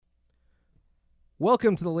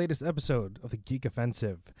Welcome to the latest episode of the Geek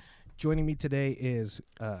Offensive. Joining me today is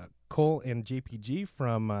Cole and JPG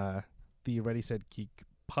from the Ready Set Geek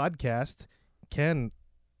podcast. Ken,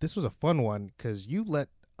 this was a fun one because you let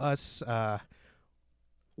us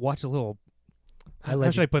watch a little.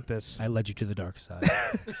 How should I put this? I led you to the dark side.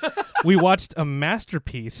 We watched a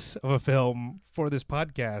masterpiece of a film for this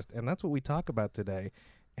podcast, and that's what we talk about today.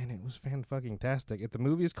 And it was fan-fucking-tastic. The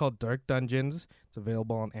movie is called Dark Dungeons. It's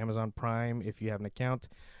available on Amazon Prime if you have an account,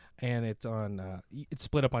 and it's on. It's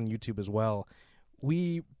split up on YouTube as well.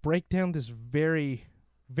 We break down this very,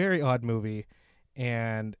 very odd movie,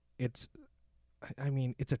 and it's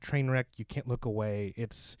a train wreck. You can't look away.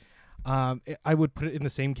 It's. I would put it in the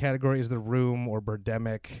same category as The Room or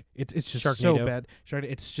Birdemic. It's just Sharknado. so bad.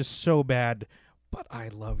 It's just so bad, but I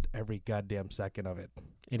loved every goddamn second of it.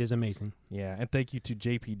 It is amazing. Yeah, and thank you to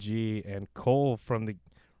JPG and Cole from the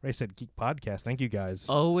Ready Set Geek podcast. Thank you guys.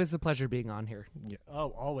 Always a pleasure being on here. Yeah.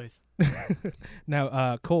 Oh, always.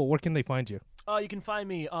 Now, Cole, where can they find you? You can find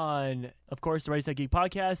me on, of course, the Ready Set Geek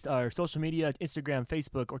podcast, our social media, Instagram,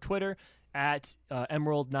 Facebook, or Twitter, at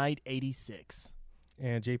Emerald Knight 86.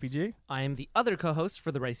 And JPG? I am the other co-host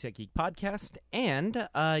for the Ready Set Geek podcast, and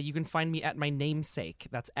you can find me at my namesake.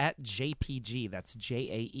 That's at JPG. That's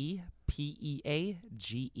JAEPEAGEE.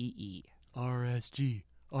 RSG.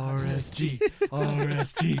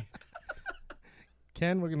 RSG.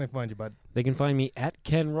 Ken, where can they find you, bud? They can find me at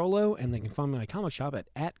Ken Rollo, and they can find my comic shop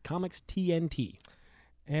at ComicsTNT.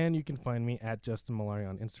 And you can find me at Justin Malari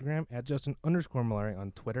on Instagram, at Justin_Malari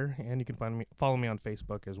on Twitter, and you can follow me on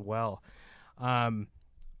Facebook as well.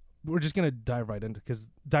 We're just gonna dive right into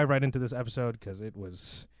this episode because it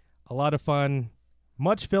was a lot of fun,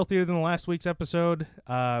 much filthier than last week's episode.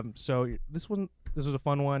 So this was a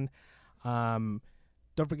fun one. Don't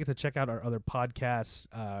forget to check out our other podcasts.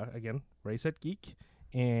 Again, Ready Set Geek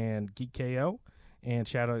and Geek KO. And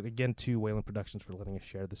shout out again to Wayland Productions for letting us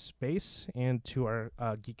share the space, and to our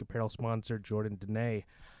Geek Apparel sponsor, Jordan Dene.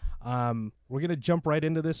 We're gonna jump right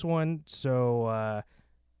into this one. So.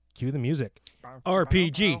 Cue the music.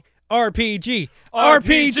 RPG. RPG.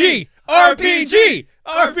 RPG. RPG.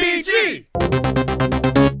 RPG.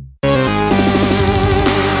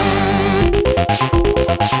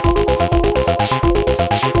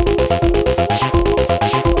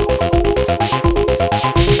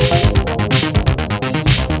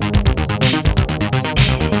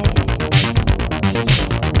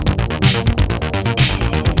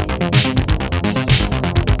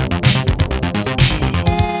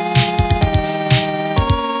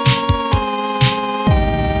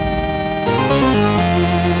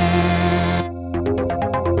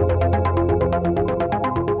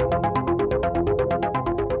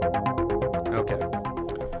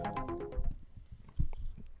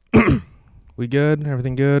 We good?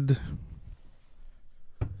 Everything good?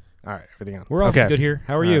 All right, everything on. We're all good here.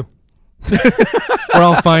 How are you? We're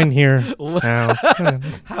all fine here now.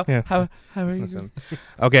 How are you? Listen.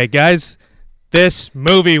 Okay, guys, this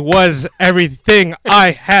movie was everything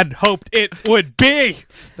I had hoped it would be.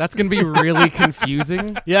 That's gonna be really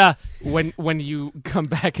confusing. Yeah. When you come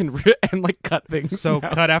back and like cut things. So now.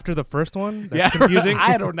 cut after the first one? That's Yeah, confusing?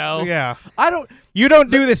 I don't know. Yeah. You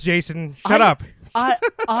don't do this, Jason. Shut up.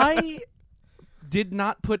 I did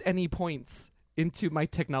not put any points into my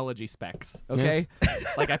technology specs, okay?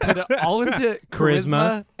 Like, I put it all into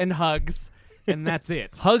charisma and hugs, and that's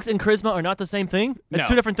it. Hugs and charisma are not the same thing? It's No.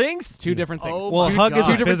 two different things? Two different things. Oh Well, my hug is God. a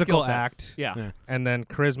Two different physical skill sets. act, Yeah. and then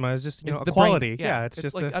charisma is just It's a the quality. brain. Yeah, it's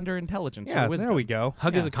just like under intelligence yeah. or wisdom. There we go.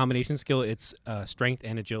 Hug is Yeah. a combination skill. It's strength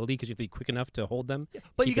and agility because you have to be quick enough to hold them.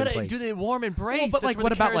 But keep you in gotta place. do the warm embrace. Well, but That's like, where what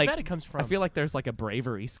the about like? charismatic comes from. I feel like there's like a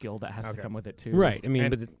bravery skill that has to Okay. come with it too. Right. I mean,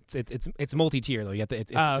 And- but it's multi-tier though. You have to.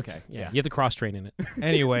 It's, okay. yeah. Yeah. You have to cross-train in it.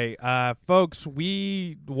 Anyway, folks,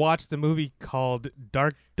 we watched a movie called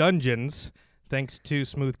Dark Dungeons, thanks to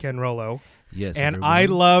Smooth Ken Rollo, Yes. and I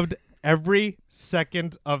loved every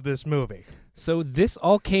second of this movie. So this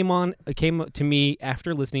all came to me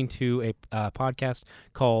after listening to a podcast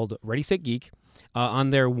called Ready Set Geek. On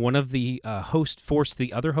there, one of the hosts forced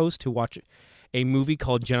the other host to watch a movie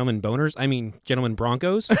called Gentlemen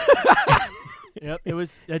Broncos. Yep,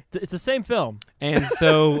 it's the same film. And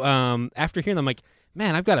so after hearing them, I'm like,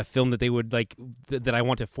 man, I've got a film that they would like that I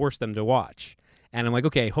want to force them to watch. And I'm like,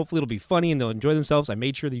 okay, hopefully it'll be funny and they'll enjoy themselves. I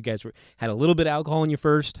made sure that you guys had a little bit of alcohol in you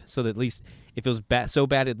first, so that at least if it was so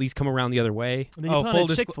bad, at least come around the other way. And then you put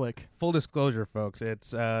on a chick flick. Full disclosure, folks,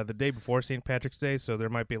 it's the day before St. Patrick's Day, so there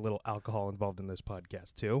might be a little alcohol involved in this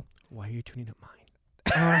podcast too. Why are you tuning up mine?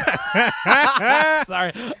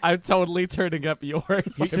 Sorry, I'm totally turning up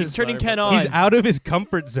yours. He's turning Ken on. on. He's out of his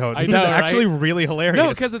comfort zone. I This know, is actually right? really hilarious. No,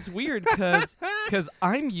 because it's weird because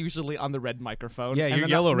I'm usually on the red microphone. Yeah, and you're then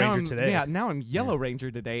Yellow now Ranger I'm- today. Yeah, now I'm Yellow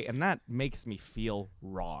Ranger today, and that makes me feel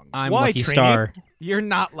wrong. I'm Why, Lucky Trini? Star. You're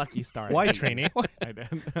not Lucky Star. Why, Trini? I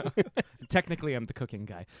don't know. Technically, I'm the cooking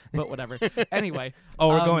guy, but whatever. Anyway, Oh,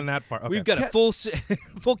 we're um, going that far. Okay. We've got a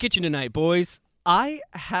full kitchen tonight, boys. I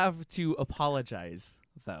have to apologize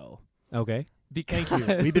though. Okay. Because Thank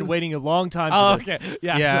you. We've been waiting a long time Oh, for this. okay.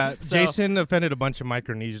 Yeah. yeah, so- Jason offended a bunch of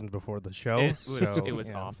Micronesians before the show. It was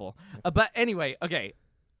yeah. awful. But anyway, okay.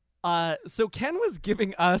 So Ken was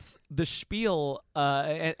giving us the spiel,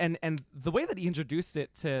 and the way that he introduced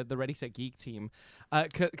it to the Ready Set Geek team,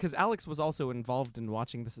 because Alex was also involved in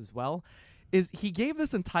watching this as well, is he gave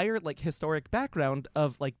this entire like historic background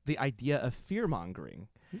of like the idea of fear mongering,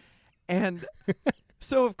 and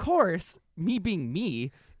so of course me being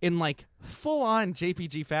me in like full on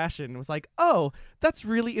JPG fashion was like, oh, that's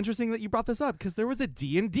really interesting that you brought this up because there was a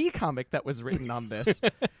D&D comic that was written on this.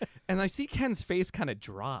 And I see Ken's face kind of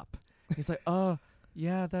drop. He's like, oh,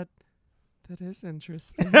 yeah, that is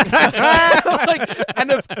interesting. Like,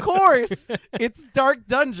 and of course, it's Dark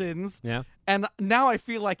Dungeons. Yeah. And now I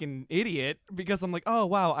feel like an idiot because I'm like, oh,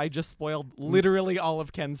 wow, I just spoiled literally all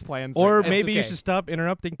of Ken's plans. Or right now. maybe you okay. should stop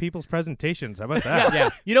interrupting people's presentations. How about that? Yeah.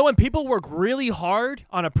 You know, when people work really hard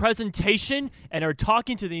on a presentation and are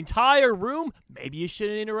talking to the entire room, maybe you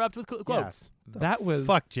shouldn't interrupt with quotes. That was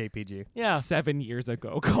Fuck JPG. Yeah. 7 years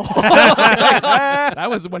ago, Cole. That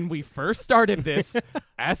was when we first started this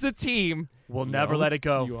as a team. We'll never let it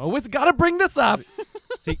go. You always gotta bring this up.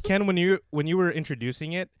 See, Ken, when you were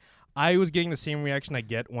introducing it, I was getting the same reaction I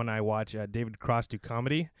get when I watch David Cross do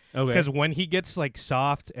comedy. Okay. Because when he gets like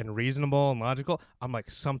soft and reasonable and logical, I'm like,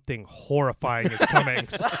 something horrifying is coming.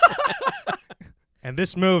 And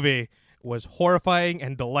this movie was horrifying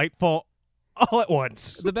and delightful all at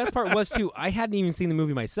once. The best part was too, I hadn't even seen the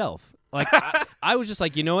movie myself. Like I was just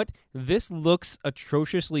like, you know what? This looks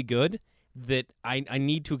atrociously good that I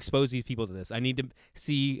need to expose these people to this. I need to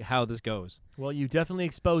see how this goes. Well, you definitely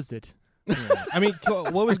exposed it. I mean,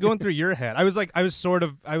 what was going through your head? I was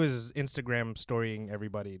Instagram storying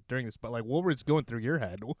everybody during this, but like, what was going through your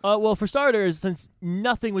head? Well, for starters, since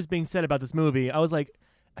nothing was being said about this movie, I was like,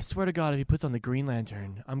 I swear to God, if he puts on the Green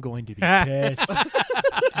Lantern, I'm going to be pissed.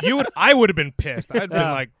 I would have been pissed. I'd been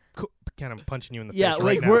Yeah. like, Ken, I'm punching you in the Yeah, face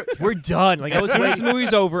like right now. we're done. Like I As was soon as waiting. this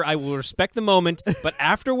movie's over, I will respect the moment, but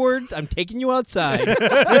afterwards, I'm taking you outside.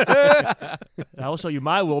 I'll show you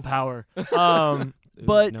my willpower.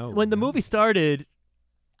 But No. when the movie started,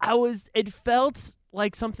 it felt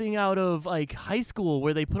like something out of like high school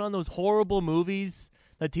where they put on those horrible movies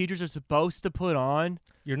that teachers are supposed to put on.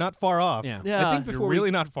 You're not far off. Yeah. Yeah. I think You're before really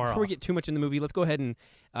we, not far before we off. get too much in the movie, let's go ahead and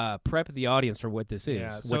prep the audience for what this is, Yeah,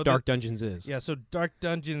 so what Dark Dungeons is. Yeah, so Dark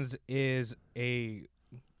Dungeons is a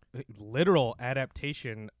literal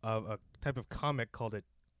adaptation of a type of comic called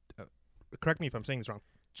correct me if I'm saying this wrong,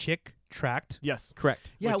 Chick Tract. Yes.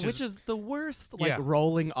 Correct. Yeah, Which which is- is the worst, like Yeah.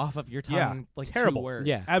 rolling off of your tongue, Yeah, like terrible. 2 words.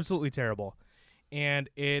 Yeah. Absolutely terrible. And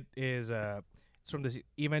it is it's from this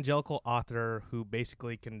evangelical author who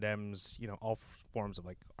basically condemns, all forms of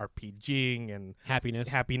like RPGing and Happiness.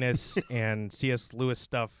 happiness and C.S. Lewis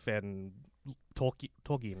stuff and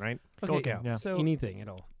Tolkien, right? Okay, Tolkien. Yeah. So, Anything at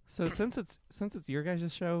all. so since it's your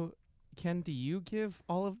guys' show, Ken, do you give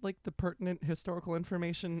all of like the pertinent historical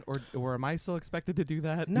information, or am I still expected to do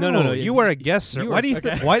that? No, You were a guest, sir. you Why were- do you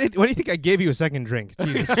okay. why do you think I gave you a second drink?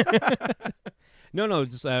 Jesus. No,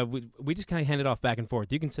 just we just kind of hand it off back and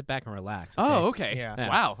forth. You can sit back and relax. Oh, okay? okay. Yeah. Yeah.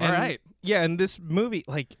 Wow. And- All right. Yeah, and this movie,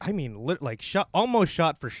 like, I mean, almost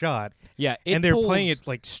shot for shot, Yeah, and they're playing pulls- it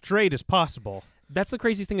like straight as possible. That's the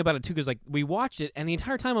craziest thing about it too, because like we watched it, and the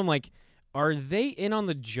entire time I'm like, are they in on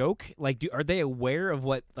the joke? Like, are they aware of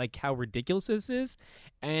what, like, how ridiculous this is?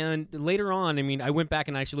 And later on, I mean, I went back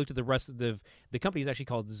and I actually looked at the rest of the company is actually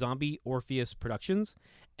called Zombie Orpheus Productions,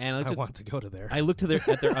 and I want to go to there. I looked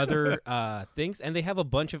at their other things, and they have a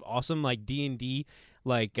bunch of awesome like D&D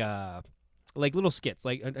like little skits.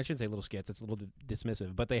 Like I shouldn't say little skits; it's a little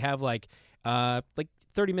dismissive. But they have like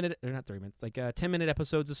 30-minute, or not 30 minutes, like 10-minute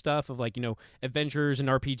episodes of stuff of like adventures and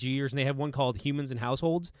RPGers, and they have one called Humans and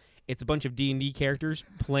Households. It's a bunch of D&D characters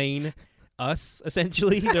playing us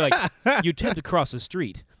essentially. They're like, you attempt to cross the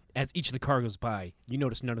street. As each of the car goes by, you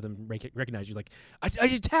notice none of them recognize you. Like, I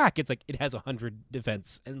attack. It's like it has 100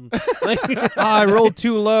 defense, and like, I rolled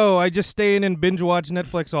too low. I just stay in and binge watch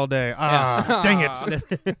Netflix all day. Dang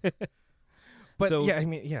it. But So- yeah, I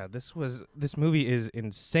mean, yeah, this movie is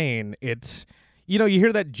insane. It's you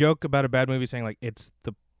hear that joke about a bad movie saying like it's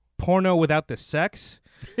the porno without the sex.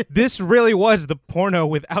 This really was the porno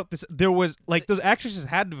without this. There was like those actresses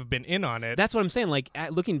had to have been in on it. That's what I'm saying. Like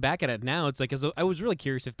looking back at it now, it's like I was really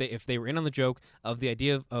curious if they were in on the joke of the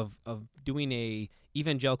idea of doing a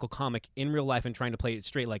evangelical comic in real life and trying to play it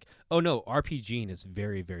straight. Like, oh no, RPGing is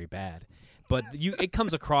very, very bad, but it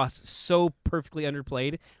comes across so perfectly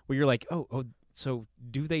underplayed where you're like, oh. So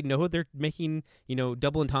do they know they're making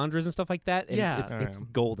double entendres and stuff like that? And Yeah. it's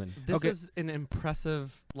golden. This is an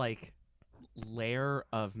impressive like layer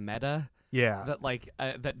of meta yeah. that like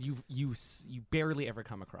that you barely ever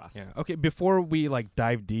come across. Yeah. Okay. Before we like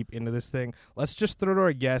dive deep into this thing, let's just throw to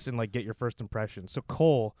our guess and like get your first impression. So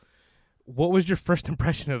Cole, what was your first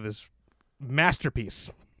impression of this masterpiece?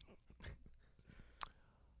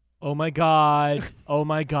 Oh my god. Oh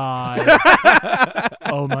my god.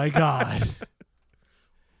 Oh my god.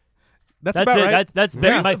 That's That's about it. right. That's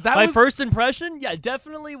Yeah. my That was- first impression. Yeah,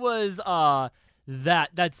 definitely was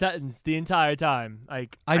that sentence the entire time.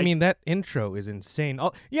 Like I mean, that intro is insane.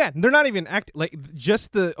 Oh, yeah, they're not even acting like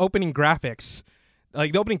just the opening graphics,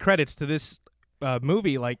 like the opening credits to this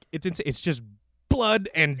movie. Like it's insane. It's just blood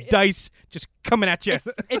and dice just coming at you.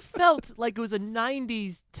 it felt like it was a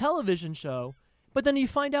 90s television show, but then you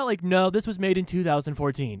find out like no, this was made in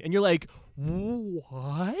 2014 and you're like,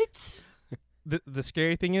 what? The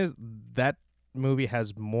scary thing is that movie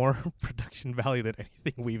has more production value than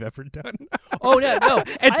anything we've ever done. Oh yeah, no.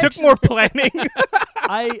 It I took actually- more planning.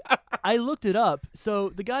 I looked it up. So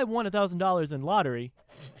the guy won $1,000 in lottery.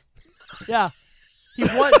 Yeah. He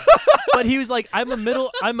won, but he was like, I'm a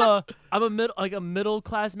middle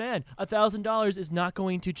class man. $1,000 is not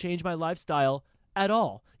going to change my lifestyle at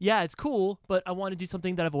all. Yeah, it's cool, but I want to do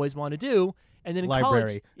something that I've always wanted to do. And then in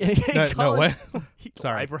Library. college, in No, college, what?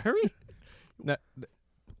 Sorry. library. No,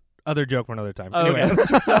 other joke for another time. Oh, Anyway.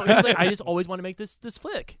 okay. So he was like, I just always want to make this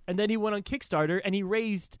flick. And then he went on Kickstarter and he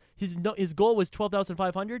raised his goal was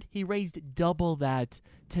 $12,500. He raised double that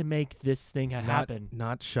to make this thing happen.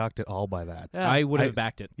 Not shocked at all by that. Yeah. I would have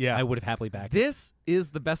backed it. yeah. I would have happily backed it. This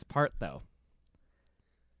is the best part though.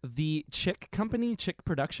 The Chick Company, Chick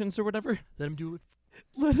Productions or whatever, Let him do it.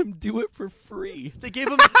 let him do it for free. They gave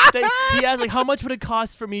him. He asked like, how much would it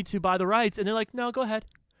cost for me to buy the rights? And they're like, no, go ahead,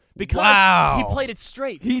 because Wow. he played it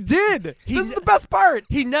straight. He did. This is He- the best part.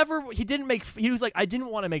 He didn't make. He was like, I didn't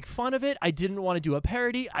want to make fun of it. I didn't want to do a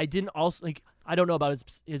parody. I didn't also like. I don't know about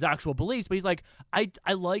his actual beliefs, but he's like, I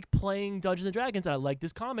like playing Dungeons and Dragons, and I like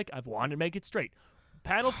this comic. I've wanted to make it straight.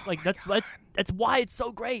 Panel like that's why it's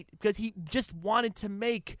so great, because he just wanted to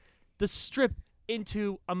make the strip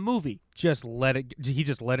into a movie. Just let it. He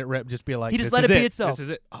just let it rip. Just be like. He just this let is it be itself. This is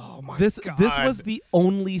it. Oh my This god. was the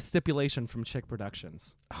only stipulation from Chick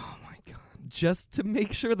Productions, Oh my god. just to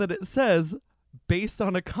make sure that it says based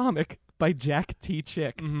on a comic by Jack T.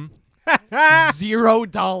 Chick. Mm-hmm.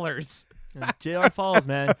 $0. J.R. Falls,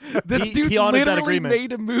 man. This he dude honored that literally agreement.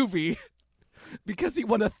 made a movie because he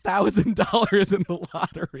won $1,000 in the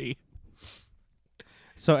lottery.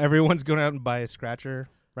 So everyone's going out and buy a scratcher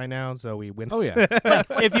right now. So we win. Oh yeah.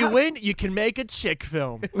 If you win, you can make a chick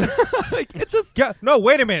film. Like it just Yeah. No.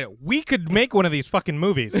 Wait a minute. We could make one of these fucking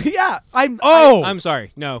movies. yeah. Oh. I'm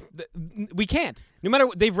sorry. No, we can't. No matter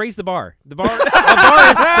what, they've raised the bar. The bar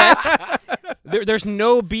is set. There's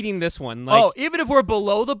no beating this one. Like, Oh, even if we're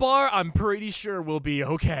below the bar, I'm pretty sure we'll be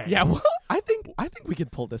okay. yeah. Well, I think we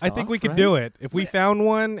could pull this. I think we could do it if we found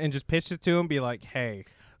one and just pitched it to him. Be like, hey.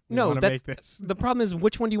 We No, wanna that's make this. the problem. Is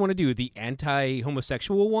which one do you want to do? The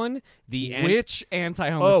anti-homosexual one? Which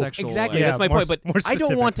anti-homosexual? Exactly. Yeah, That's my more point. But more I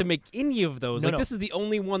don't want specific. to make any of those. No, Like no. this is the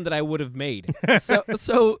only one that I would have made.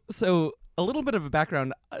 So a little bit of a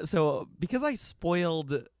background. So because I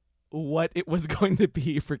spoiled what it was going to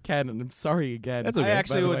be for Ken, and I'm sorry again. That's I okay, by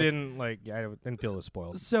actually the way. didn't like. I didn't feel as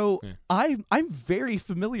spoiled. So Yeah. I'm very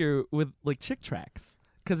familiar with like chick tracks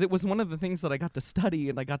because it was one of the things that I got to study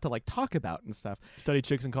and I got to like talk about and stuff. Studied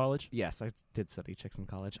chicks in college. Yes, I did study chicks in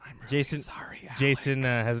college. I'm really Jason- sorry. Alex. Jason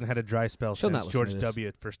hasn't had a dry spell She'll not since listen George to this.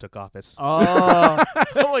 W. first took office. Oh,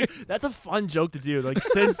 like, that's a fun joke to do. Like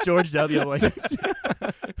since George W. Like,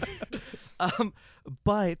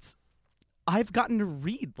 But I've gotten to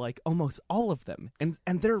read like almost all of them, and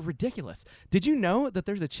they're ridiculous. Did you know that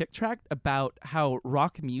there's a chick track about how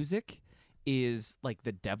rock music is like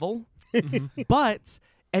the devil, but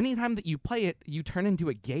anytime that you play it, you turn into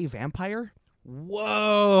a gay vampire?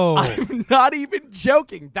 Whoa. I'm not even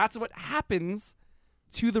joking. That's what happens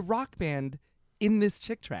to the rock band in this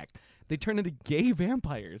chick track. They turn into gay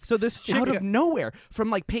vampires. So this chick Out of nowhere, from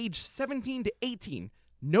like page 17 to 18,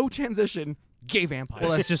 no transition, gay vampire.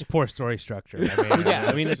 well, that's just poor story structure. I mean, Yeah,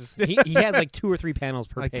 I mean, he has like 2 or 3 panels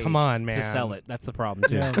per like, page come on, man. to sell it. That's the problem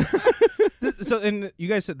too. yeah. so and you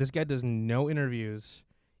guys said this guy does no interviews.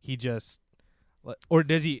 He just, or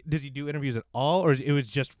does he do interviews at all, or it was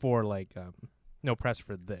just for like no press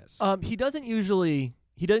for this? He doesn't usually.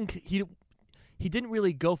 He didn't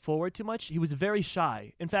really go forward too much. He was very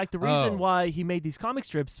shy. In fact, the reason why he made these comic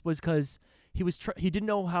strips was because he didn't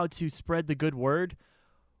know how to spread the good word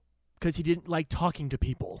because he didn't like talking to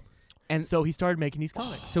people, and so he started making these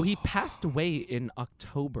comics. So he passed away in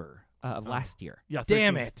October of last year. Yeah,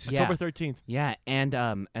 Damn 13th. it. Yeah. October 13th. Yeah,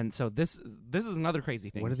 and so this is another crazy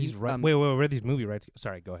thing. What are these? He, Wait, where are these movie rights?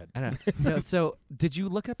 Sorry, go ahead. I don't know. No, so did you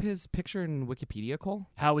look up his picture in Wikipedia, Cole?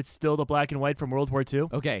 How it's still the black and white from World War II.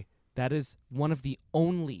 Okay, that is one of the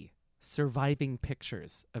only surviving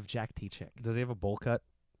pictures of Jack T. Chick. Does he have a bowl cut?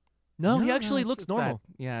 No, he actually it's- looks it's normal.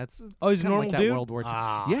 that- yeah, it's Oh, he's a kinda normal like that dude? World War II.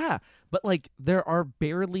 Ah. Yeah, but like there are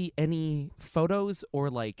barely any photos or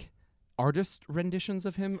like artist renditions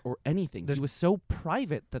of him or anything. There's- He was so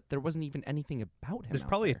private that there wasn't even anything about him. There's out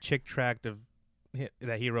probably there. a chick tract of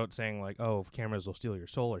that he wrote saying like, "Oh, cameras will steal your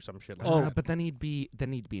soul" or some shit like Oh. that. But then he'd be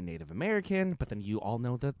Native American. But then you all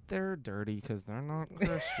know that they're dirty because they're not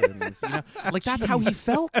Christians. You know, like that's how he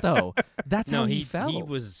felt though. That's No, how he felt. he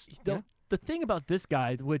was. Yeah. The thing about this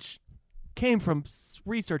guy, which came from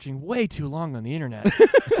researching way too long on the internet,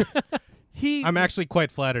 I'm actually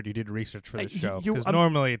quite flattered you did research for this Hey, show you- because I'm-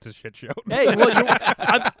 normally it's a shit show. Hey,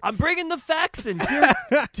 well, I'm bringing the facts in.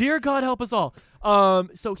 Dear God, help us all.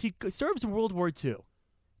 So he serves in World War II,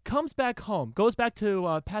 comes back home, goes back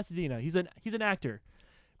to Pasadena. He's an actor,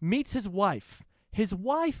 meets his wife. His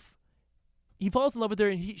wife, he falls in love with her,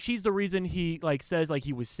 and she's the reason he like says like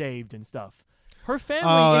he was saved and stuff. Her family.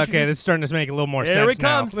 Oh, okay, introduced- this is starting to make a little more there sense it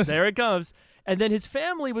comes. now. There it comes. And then his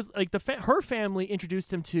family was like her family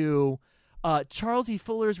introduced him to Charles E.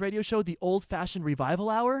 Fuller's radio show, The Old Fashioned Revival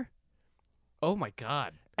Hour. Oh my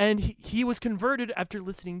God. And he was converted after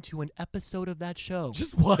listening to an episode of that show.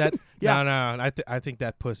 Just what? That, Yeah. No, I think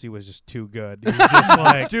that pussy was just too good. He's just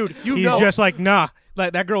like, Dude, he's just like, nah.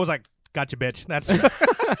 Like that girl was like, gotcha, bitch. That's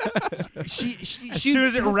she as soon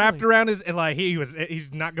as it wrapped around his, like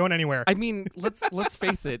he's not going anywhere. I mean, let's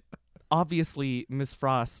face it. Obviously, Miss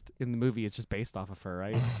Frost in the movie is just based off of her,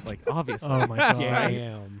 right? Like, obviously. Oh my God.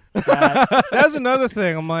 Damn. That's another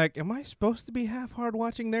thing. I'm like, am I supposed to be half hard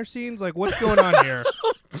watching their scenes? Like, what's going on here?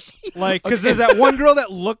 Like, because there's that one girl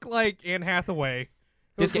that looked like Anne Hathaway.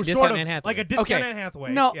 Discount Sort of Anne Hathaway. Like a discount Okay. Anne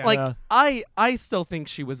Hathaway. No, Yeah. like Yeah. I still think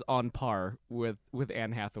she was on par with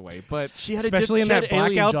Anne Hathaway, but She had especially a in she had that black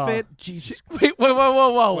alien jaw. outfit. Jesus. wait,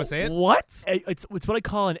 whoa. What, say it? What? It's what I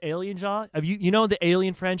call an alien jaw. Have you know the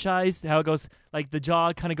Alien franchise? How it goes like the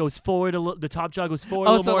jaw kind of goes forward a little. The top jaw goes forward a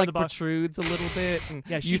Oh, little so more. like the bottom. protrudes a little bit. And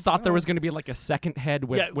Yeah, you she- thought there was going to be like a second head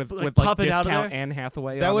with Yeah, with like like popping out of discount there. Anne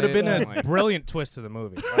Hathaway. That on would have it. been I'm a like, brilliant twist to the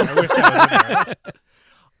movie. Like, I wish that was in there.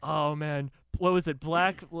 Oh man, what was it?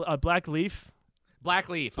 Black Leaf.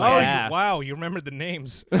 Blackleaf. Oh, yeah. wow! You remembered the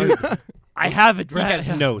names. I have it. He Brad.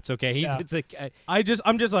 has notes. Okay, he's Yeah. it's like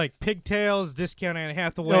I'm just like pigtails, discount Anne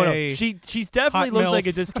Hathaway. No. She's definitely Hot looks like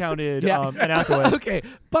a MILF. discounted Yeah. Anne Hathaway. Okay.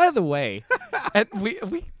 By the way, and we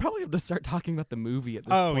probably have to start talking about the movie at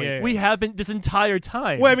this Oh, point. yeah. We have been this entire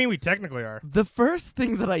time. Well, I mean, we technically are. The first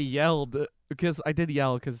thing that I yelled, because I did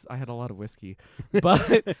yell because I had a lot of whiskey, but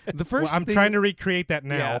the first Well, I'm thing, trying to recreate that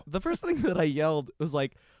now. Yeah, the first thing that I yelled was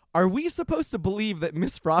like, "Are we supposed to believe that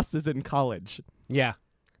Miss Frost is in college?" yeah.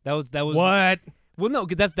 That was What? Well, no,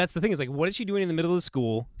 'cause that's the thing. Is like, what is she doing in the middle of the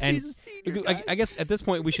school? And She's a senior, I guys. guess at this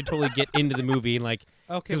point we should totally get into the movie and like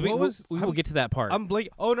Okay, because what was? we will get to that part. I'm Blake.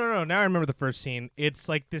 Oh no! Now I remember the first scene. It's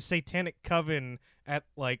like this satanic coven at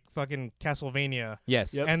like fucking Castlevania,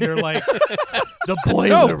 yes. Yep. and they're like, the boiler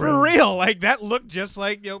no, room. for real. Like that looked just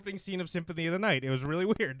like the opening scene of Symphony of the Night. It was really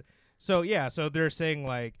weird. So yeah, so they're saying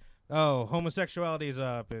like, oh, homosexuality is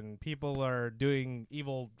up, and people are doing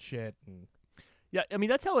evil shit. And Yeah, I mean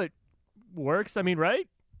that's how it works. I mean, right?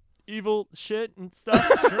 Evil shit and stuff.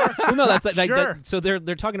 Well, no, that's like Sure. so they're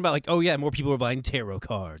talking about like, oh yeah, more people are buying tarot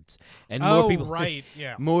cards, and oh, more people right,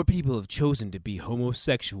 yeah. more people have chosen to be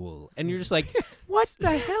homosexual, and you're just like, What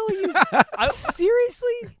the hell are you?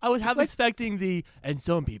 seriously? I was half expecting and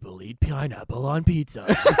some people eat pineapple on pizza.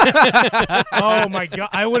 Oh my god,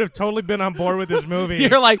 I would have totally been on board with this movie.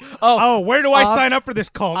 You're like, oh, Oh, where do I ob- sign up for this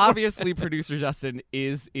cult? obviously, producer Justin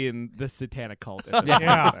is in the satanic cult. At this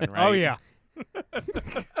Yeah. point, then, right? Oh yeah.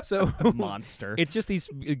 So monster. it's just these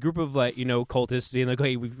a group of like cultists being like,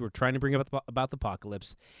 hey, we're trying to bring up about the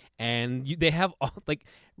apocalypse, and they have all, like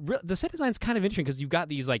the set design's kind of interesting because you've got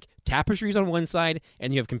these like tapestries on one side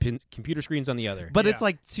and you have computer screens on the other. But Yeah. it's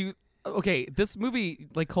like okay, this movie,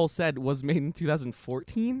 like Cole said, was made in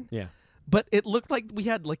 2014. yeah, but it looked like we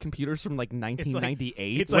had like computers from like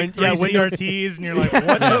 1998. It's like When- three yeah, CRTs, and you're like,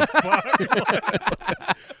 what the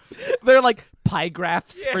fuck? They're like pie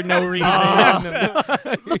graphs for no reason.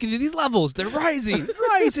 Look at these levels. They're rising,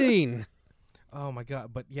 rising. Oh my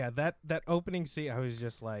god! But yeah, that opening scene, I was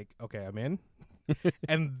just like, okay, I'm in.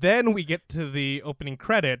 And then we get to the opening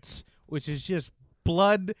credits, which is just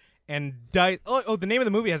blood and dice. Oh, the name of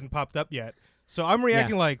the movie hasn't popped up yet, so I'm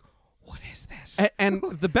reacting like, what is this? And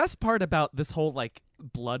the best part about this whole like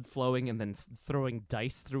blood flowing and then throwing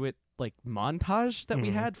dice through it like montage that we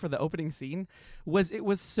Mhm. had for the opening scene was it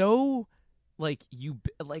was so like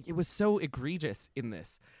it was so egregious in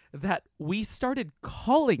this that we started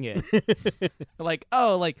calling it like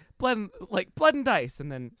blood and dice,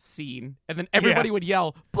 and then scene, and then everybody would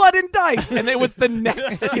yell blood and dice, and it was the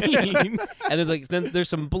next scene. And then there's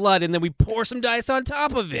some blood, and then we pour some dice on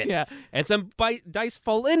top of it. Yeah. And some dice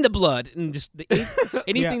fall into blood, and just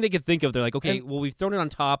anything they could think of. They're like, okay, well, we've thrown it on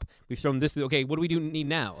top. We've thrown this. Okay, what do we need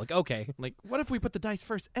now? Like, okay. Like, what if we put the dice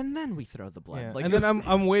first and then we throw the blood? Yeah. Like, And then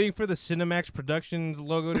I'm waiting for the Cinemax Productions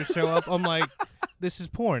logo to show up. I'm like, this is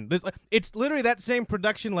porn. It's literally that same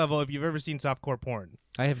production level if you've ever seen softcore porn.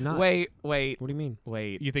 I have not. wait, What do you mean?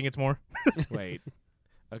 wait. You think it's more? Wait.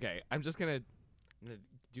 Okay, I'm gonna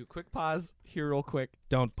do a quick pause here real quick.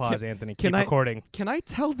 Don't pause, Anthony. can Keep I- recording. Can I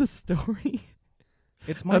tell the story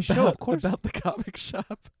It's my show, of course. about the comic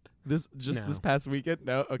shop this No. past weekend?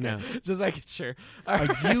 No? Okay. No. Just making sure. All Are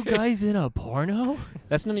right. you guys in a porno?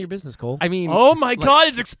 That's none of your business, Cole. I mean, Oh my God,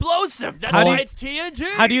 it's explosive. That's How do why you- it's TNT.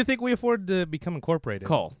 How do you think we afford to become incorporated?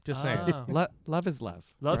 Cole. Just saying. Ah. Love is love.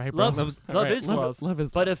 Love, right, bro? love, Love's- love all right, is love. Love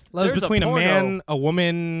is But if Love's there's between a porno, man, a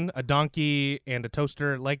woman, a donkey, and a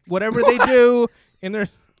toaster. Like, whatever they do in their...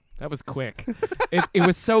 that was quick. it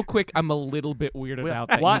was so quick. I'm a little bit weirded out.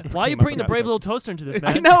 That why are you came up bringing the with brave that. little toaster into this,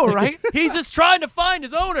 man? I know, right? He's just trying to find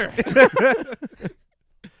his owner.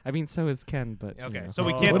 I mean, so is Ken, but you Okay, know. so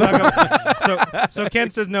we Oh. can't talk about... So Ken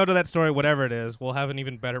says no to that story, whatever it is. We'll have an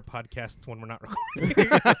even better podcast when we're not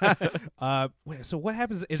recording. Wait, so what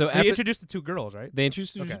happens is So they after- introduce the two girls, right? They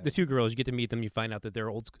introduce Okay. the two girls. You get to meet them. You find out that they're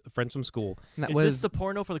old friends from school. And that Is was this the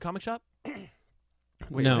porno for the comic shop?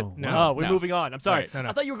 wait, No. No. Oh, we're No. moving on. I'm sorry. No, no.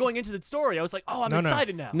 I thought you were going into the story. I was like, oh, I'm No, no.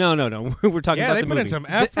 excited now. No. We're talking Yeah, about they the put movie. in some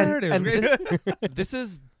Th- effort. and It was great. this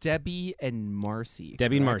is Debbie and Marcy.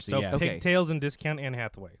 Debbie and correct? Marcy, So yeah. Okay. Pigtails and Discount Anne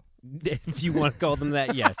Hathaway. If you want to call them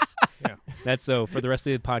that, yes. Yeah. That's so. For the rest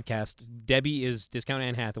of the podcast, Debbie is Discount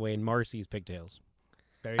Anne Hathaway, and Marcy's Pigtails.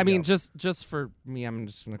 There you I mean, go. just for me, I'm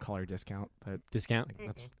just gonna call her Discount, but Discount.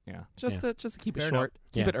 that's just to keep it Fair short,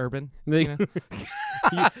 keep Yeah. it urban. They- you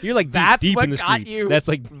know? You're like That's deep what in the got streets. you. That's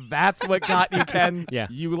like That's what got you, Ken. Yeah.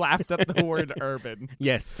 You laughed at the word urban.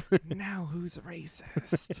 yes. Now who's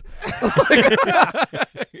racist?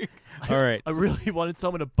 All right. I really wanted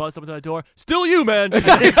someone to bust up into that door. Still you, man.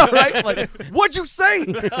 Right? Like, what'd you say?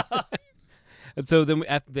 And so then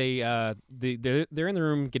after they're in the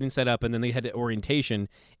room getting set up, and then they head to orientation,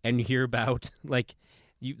 and you hear about like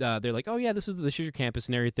you they're like, oh yeah, this is your campus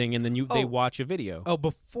and everything, and then they Oh. watch a video. Oh,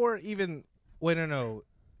 before even... Wait, no.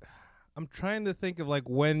 I'm trying to think of, like,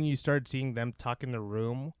 when you started seeing them talk in the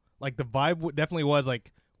room. Like, the vibe definitely was,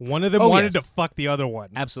 like, one of them Oh, wanted yes. to fuck the other one.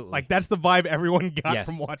 Absolutely. Like, that's the vibe everyone got Yes.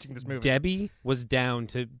 from watching this movie. Debbie was down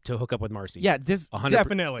to hook up with Marcy. yeah, 100%.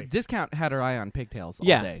 Definitely. Discount had her eye on pigtails all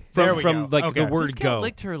Yeah. day. There From we from go. like Okay. the word Discount go.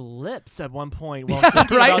 licked her lips at one point while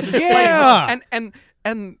thinking Right? about just Yeah.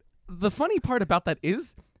 And the funny part about that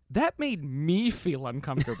is that made me feel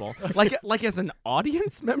uncomfortable. like as an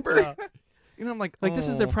audience member. You know, I'm like This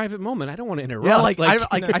is their oh. private moment. I don't want to interrupt.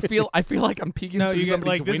 Yeah, I feel like I'm peeking No, through you get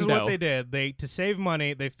somebody's like this window. is what they did. They to save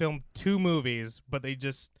money, they filmed 2 movies, but they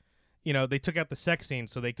just they took out the sex scene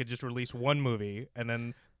so they could just release 1 movie, and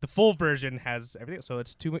then the full version has everything. So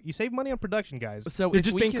it's 2. You save money on production, guys. So they're if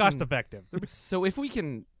just we being can- cost effective. So if we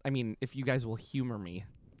can, I mean, if you guys will humor me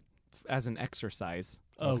as an exercise.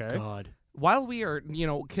 Oh, Okay. God. While we are,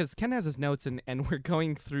 because Ken has his notes and we're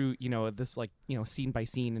going through, this scene by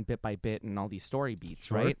scene and bit by bit and all these story beats,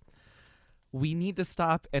 Sure. right? We need to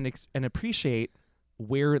stop and appreciate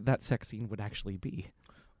where that sex scene would actually be.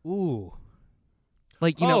 Ooh.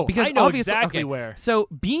 Like, Oh, because I know obviously, exactly okay, where. So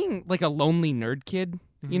being like a lonely nerd kid,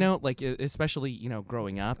 Mhm. like especially,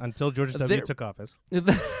 growing up, Until George W. There- took office.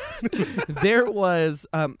 there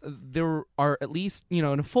are at least, in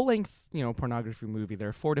a full length, pornography movie, there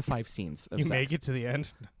are 4 to 5 scenes of You sex. make it to the end.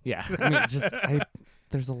 Yeah. I mean,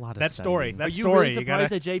 there's a lot of That story. studying. That Are you story. really You gotta.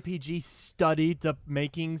 surprised that JPG studied the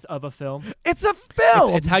makings of a film? It's a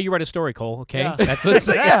film. It's how you write a story, Cole. Okay, Yeah. that's what.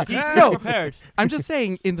 yeah. He No, prepared. I'm just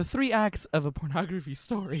saying, in the 3 acts of a pornography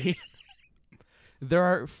story, there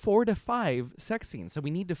are 4 to 5 sex scenes. So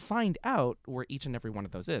we need to find out where each and every one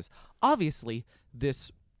of those is. Obviously,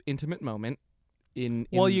 this intimate moment in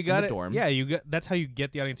you got the it. dorm. Yeah, you got. That's how you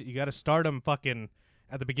get the audience. You got to start them fucking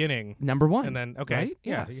at the beginning, Number 1. and then okay, Right?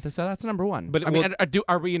 yeah. So that's number 1. But I mean, well-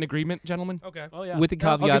 are we in agreement, gentlemen? Okay. Oh yeah. With the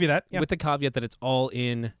I'll caveat, give you that, yeah. with the caveat that it's all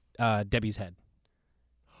in Debbie's head.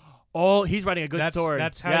 Oh, he's writing a good That's- story.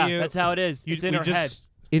 that's how yeah, you- that's how it is. You, It's in we her just, head.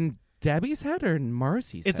 In Debbie's head or in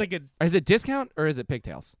Marcy's It's head? like a. Or is it discount or is it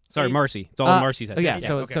pigtails? Sorry, Hey, Marcy. It's all in Marcy's head. Oh, yeah, Yeah,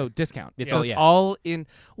 so okay. so discount. It's so all- it's yeah. all in.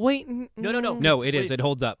 Wait, No. No, it is. Wait. It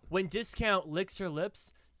holds up. When Discount licks her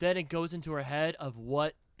lips, then it goes into her head of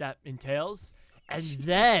what that entails, and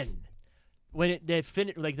then when they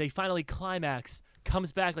finally climax,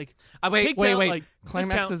 comes back like Wait. like, Climax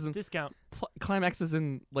discount, is in discount. climax is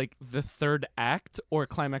in like the 3rd act, or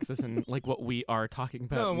climax is in like what we are talking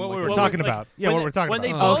about. No, in, what like, we were Well, talking like, about. Yeah, when what they- we're talking when about.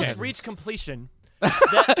 they Oh, both okay. reach completion.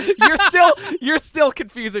 you're still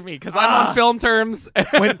confusing me because I'm on film terms.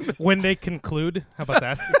 when they conclude, how about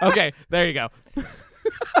that? Okay, there you go.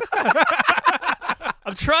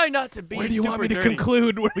 I'm trying not to be. Where do you want super me to dirty.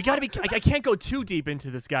 conclude? We gotta be. I can't go too deep into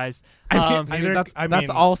this, guys. I mean, Either- that's, I that's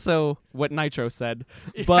mean- also what Nitro said.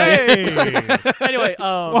 But Hey. Anyway,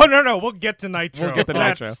 Oh no, we'll get to Nitro. We'll get to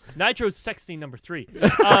That's- Nitro. Nitro's sex scene number 3.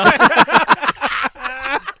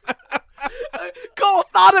 Cole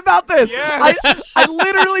thought about this. Yes. I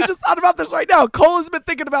literally just thought about this right now. Cole has been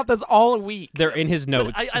thinking about this all week. They're in his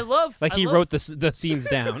notes. I love. like I he love- wrote the scenes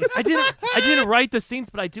down. I didn't write the scenes,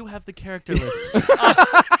 but I do have the character list.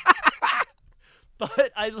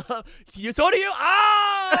 But I love you. So do you.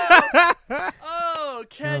 Oh, oh,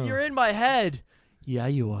 Ken, you're in my head. Yeah,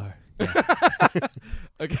 you are.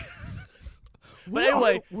 Okay. But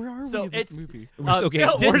anyway, where are so we in this it's- movie? Okay,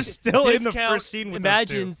 we're still in the Discount first scene with those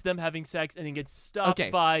two. imagines them having sex and then gets stopped Okay.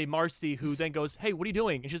 by Marcy, who then goes, "Hey, what are you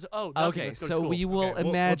doing?" And she's, "Oh, nothing, Okay, let's go to so school." we will Okay, well,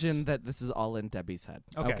 imagine let's- that this is all in Debbie's head.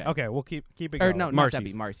 Okay, we'll keep it Or going. no, not Marcy's.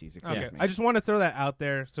 Debbie. Marcy's. Okay. Excuse me. I just want to throw that out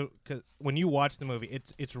there, so because when you watch the movie,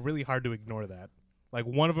 it's really hard to ignore that. Like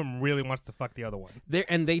one of them really wants to fuck the other one.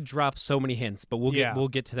 They drop so many hints, but we'll Yeah.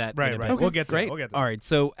 get to that. Right, in a right. bit. Okay, We'll get to great. that. We'll get to All that. right.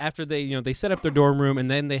 So after they set up their dorm room and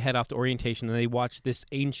then they head off to orientation and they watch this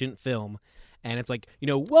ancient film, and it's like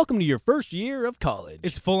welcome to your first year of college.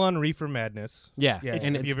 It's full on Reefer Madness. yeah, Yeah,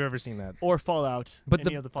 and if it's, you've ever seen that. or Fallout. But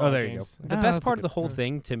any the- of the Fallout there you games. the Ah, best that's part a of the good whole point.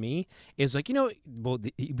 thing to me is like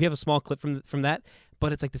we have a small clip from that,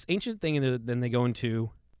 but it's like this ancient thing, and then they go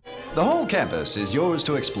into. The whole campus is yours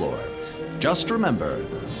to explore. Just remember,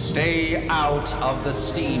 stay out of the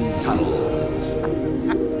steam tunnels.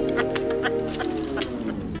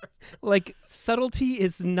 Like subtlety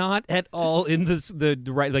is not at all in the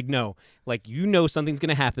right. Like no, like something's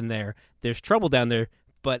gonna happen there. There's trouble down there,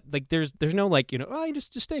 but like there's no like you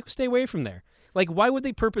just stay away from there. Like why would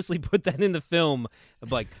they purposely put that in the film?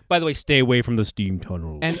 Like by the way, stay away from the steam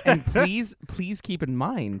tunnels. And please keep in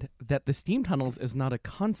mind that the steam tunnels is not a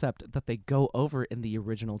concept that they go over in the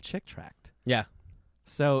original Chick Tract. yeah,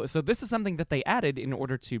 So this is something that they added in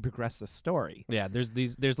order to progress the story. yeah. There's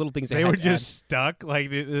little things They had were to just stuck.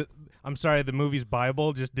 Like I'm sorry, the movie's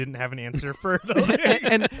Bible just didn't have an answer for those.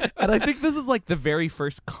 and I think this is like the very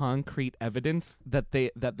first concrete evidence that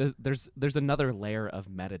there's another layer of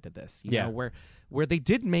meta to this. You Yeah. know, where they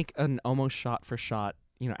did make an almost shot for shot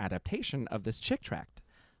adaptation of this Chick Tract,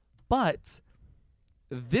 but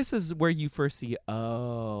this is where you first see,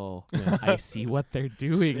 I see what they're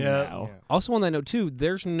doing Yeah. now. Yeah. Also on that note too,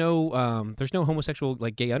 there's no homosexual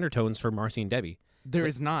like gay undertones for Marcy and Debbie. There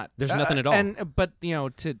is not. There's nothing at all. But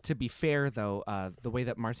to be fair though, the way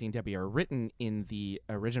that Marcy and Debbie are written in the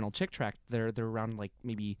original Chick Tract, they're around like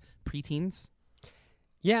maybe preteens.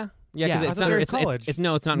 Yeah, Yeah, because I it's thought not. they were in It's college. it's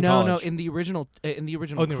no, it's not in No, college. in the original Oh, in the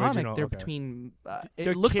comic, original, they're okay. between. It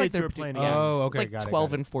They're looks like kids they're who are between. playing Yeah, Oh, it's okay, like got it, 12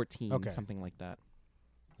 got it. and 14, Okay. something like that.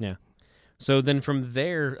 So then from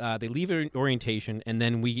there, they leave orientation, and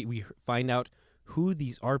then we find out who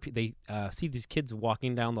these are. They see these kids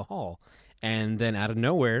walking down the hall, and then out of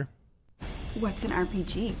nowhere, What's an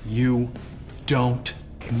RPG? You don't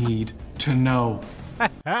need to know.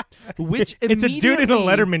 Which It's a dude in a immediately-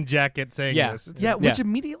 Letterman jacket saying Yeah. this. It's Yeah, a- which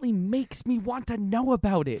immediately makes me want to know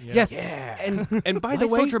about it. yes, and by the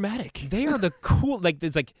Why way, so dramatic? they are the cool. Like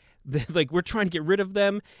it's like we're trying to get rid of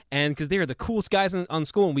them, and because they are the coolest guys on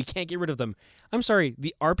school, and we can't get rid of them. I'm sorry,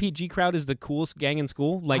 the RPG crowd is the coolest gang in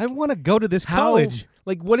school. Like I want to go to this how? college.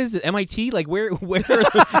 Like what is it? MIT? Like where are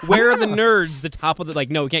the nerds? The top of the like?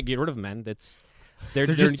 No, we can't get rid of them, man. They're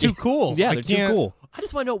just too cool. Yeah, I they're too can't- cool. I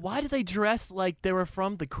just want to know, why did they dress like they were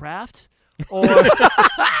from The Craft? Or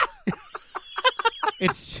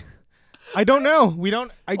It's I don't know. We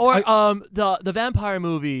don't. Or the vampire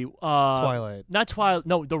movie. Twilight. Not Twilight.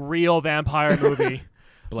 No, the real vampire movie.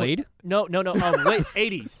 Blade? No. Late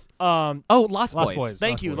 80s. Oh, Lost Lost Boys. Boys.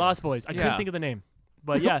 Thank you, Lost Boys. I Yeah. couldn't think of the name.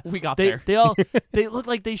 But yeah, We got they there. they all they look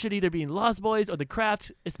like they should either be in Lost Boys or The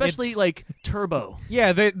Craft, especially It's- like Turbo.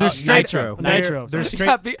 Yeah, they're straight. Nitro. Nitro. They're straight.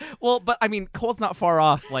 Yeah, well, but I mean, Cole's not far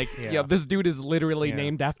off. Like, Yeah. this dude is literally Yeah.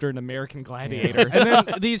 named after an American gladiator. and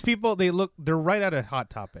then these people, they're right out of Hot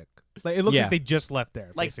Topic. Like, it looks Yeah. like they just left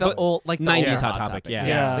there. Like basically. the old, like the 90s old Hot Topic,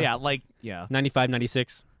 yeah. yeah, like 95,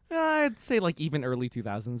 96. I'd say like even early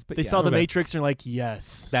 2000s. But They yeah. saw The Okay. Matrix and are like,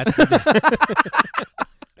 yes. That's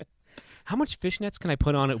How much fishnets can I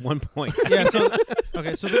put on at one point? Yeah. So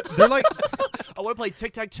okay. So they're like. I want to play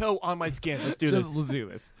tic-tac-toe on my skin. Let's do Just- this. let's do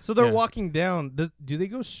this. So they're Yeah. walking down. Do they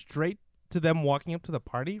go straight to them walking up to the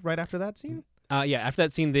party right after that scene? Yeah, after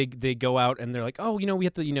that scene, they go out and they're like, oh, we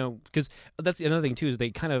have to, because that's another thing too is they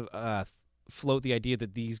kind of float the idea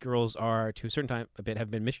that these girls are to a certain time a bit have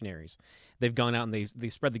been missionaries. They've gone out and they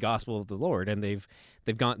spread the gospel of the Lord, and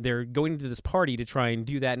they're going to this party to try and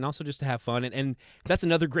do that, and also just to have fun. And that's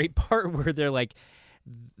another great part where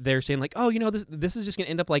they're saying like, oh, this is just gonna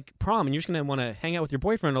end up like prom, and you're just gonna want to hang out with your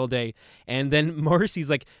boyfriend all day. And then Marcy's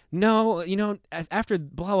like, no, after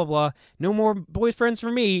blah blah blah, no more boyfriends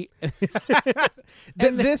for me.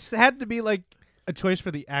 This had to be like a choice for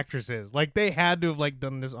the actresses. Like, they had to have like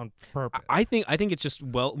done this on purpose. I think it's just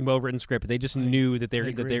well written script. They just knew that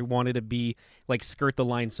they wanted to be like skirt the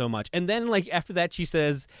line so much. And then like after that, she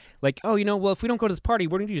says like, oh, well, if we don't go to this party,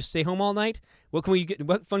 we're gonna just stay home all night. What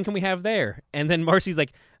fun can we have there? And then Marcy's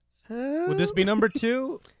like, Would this be number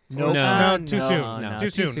 2? No. No, too soon. no. Too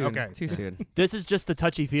soon. Okay. Too soon. This is just the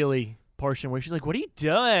touchy-feely portion where she's like, what are you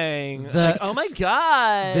doing? It's The- like, oh my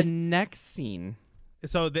God. The next scene.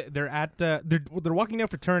 So they're at they're walking down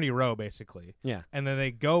Fraternity Row basically, yeah, and then they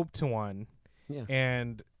go to one, yeah.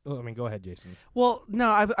 and go ahead, Jason. Well, no,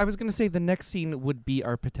 I was gonna say the next scene would be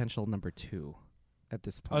our potential number 2 at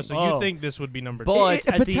this point. Oh, so Oh. you think this would be number But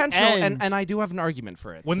 2? at the potential, end- and I do have an argument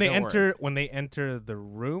for it. When so they don't worry. enter the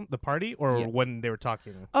room, the party, or Yeah. when they were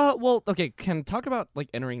talking? Well, okay. Can talk about like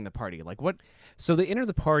entering the party. Like what? So they enter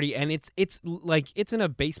the party, and it's in a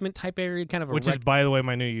basement type area, kind of a Which is, by the way,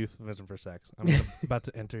 my new euphemism for sex. I'm about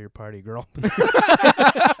to enter your party, girl.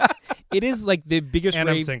 It is like the biggest And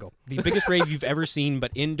I'm rave, single. the biggest rave you've ever seen,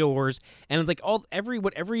 but indoors. And it's like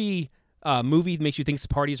every movie makes you think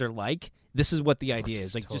parties are like. This is what the idea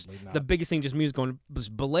is. Like totally just not. the biggest thing, just music going,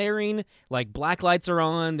 just blaring. Like black lights are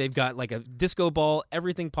on. They've got like a disco ball,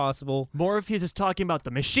 everything possible. Morpheus is talking about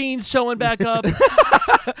the machines showing back up.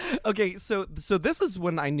 Okay, so this is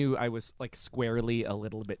when I knew I was like squarely a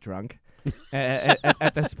little bit drunk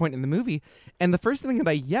at this point in the movie, and the first thing that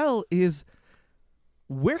I yell is,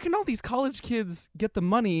 "Where can all these college kids get the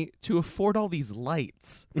money to afford all these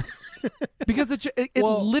lights?" Because it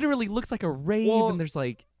Well- literally looks like a rave, well, and there's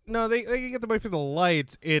like No, they get the money for the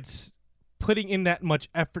lights. It's putting in that much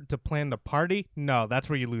effort to plan the party. No, that's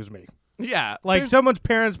where you lose me. yeah, Like, there's- someone's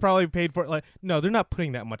parents probably paid for it. Like, no, they're not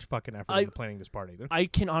putting that much fucking effort into planning this party. I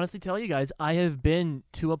can honestly tell you guys, I have been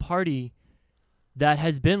to a party that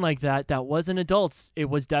has been like that wasn't adults. It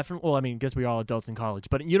was definitely, well, I mean, I guess we were all adults in college,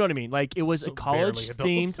 but you know what I mean? Like, it was So a college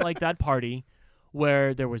barely themed like that party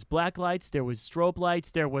where there was black lights, there was strobe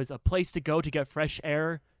lights, there was a place to go to get fresh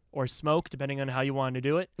air or smoke, depending on how you wanted to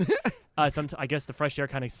do it. I guess the fresh air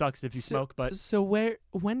kind of sucks if you smoke, but so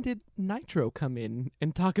when did Nitro come in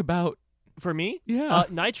and talk about? for me, Yeah.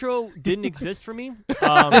 Nitro didn't exist for me.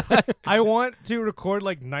 I want to record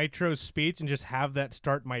like Nitro's speech and just have that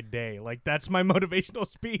start my day. Like, that's my motivational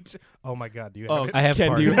speech. Oh my God, do you have it? I have Can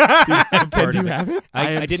part you- of it. I have part do of you it. have it? I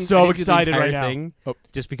am didn't, so I didn't do the excited right entire now. thing,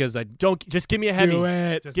 just because I Don't just give me a heavy.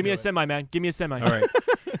 Just Give me do a it. semi, man. Give me a semi. All right.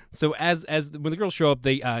 So as when the girls show up,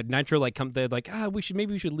 they Nitro like they're like,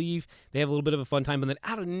 maybe we should leave. They have a little bit of a fun time, and then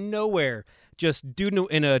out of nowhere, just dude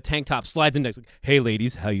in a tank top slides in next. Like, hey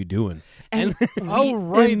ladies, how you doing? And Oh,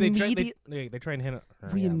 right. They immediate- try and hit it.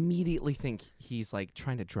 we yeah. immediately think he's like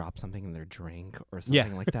trying to drop something in their drink or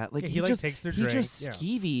something like that. Like Yeah, he he, like, just takes their he drink, just yeah.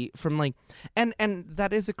 skeevy from like, and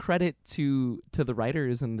that is a credit to the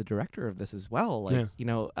writers and the director of this as well. Like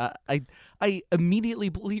I immediately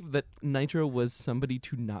believe that Nitro was somebody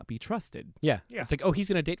to not be trusted. Yeah. Yeah. It's like, oh, he's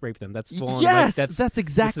gonna date rape them. That's full on. Yes, like, that's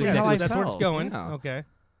exactly exactly how I That's where it's felt. going. Yeah. Okay.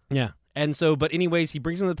 Yeah. And so, but anyways, he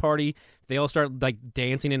brings them to the party. They all start like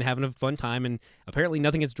dancing and having a fun time, and apparently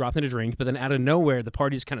nothing gets dropped in a drink. But then out of nowhere, the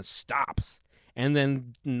party just kind of stops, and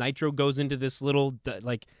then Nitro goes into this little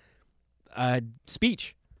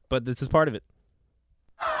speech. But this is part of it.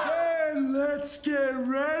 Hey, let's get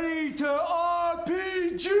ready to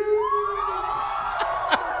RPG!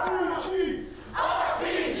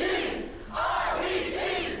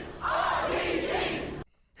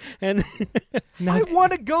 And I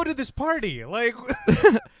want to go to this party. Like,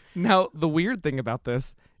 Now, the weird thing about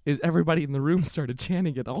this is everybody in the room started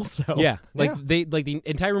chanting it also. yeah, Yeah. the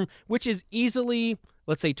entire room, which is easily,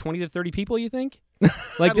 let's say, 20 to 30 people. You think?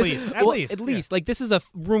 Like At this least, is at well, least, at yeah. least like this is a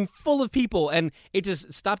room full of people, and it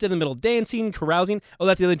just stopped in the middle, dancing, carousing. Oh,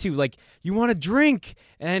 that's the other two. Like, you want to drink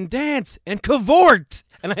and dance and cavort,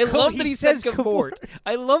 and I love that he said says cavort.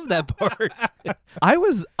 I love that part. I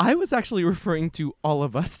was actually referring to all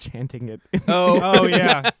of us chanting it. oh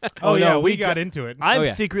yeah, Oh, yeah, no, we we got d- into it. I'm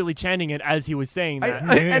yeah. secretly chanting it as he was saying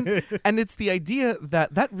that. and it's the idea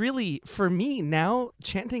that really, for me now,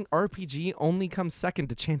 chanting RPG only comes second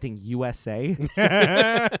to chanting USA.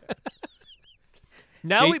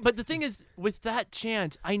 Now, Jay- but the thing is, with that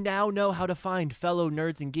chant, I now know how to find fellow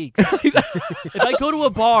nerds and geeks. If I go to a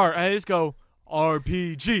bar and I just go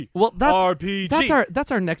RPG, Well, that's RPG.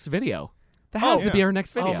 that's our next video. That has Oh, to be yeah. our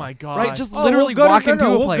next video. Oh my God. Right, just Oh, literally we'll go walk to, into a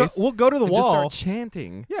we'll place. we'll go to the and just wall. start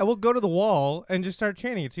chanting. Yeah, we'll go to the wall and just start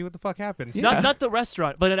chanting and see what the fuck happens. Yeah. Not the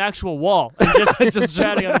restaurant, but an actual wall. And just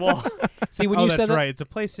chatting on the wall. See, when oh, you that's said that, right. It's a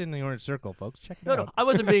place in the Orange Circle, folks. Check it No, out. no, I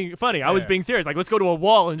wasn't being funny. I was Yeah. being serious. Like, let's go to a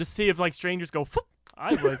wall and just see if like strangers go. Foop.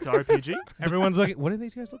 I went to RPG. Everyone's looking. What are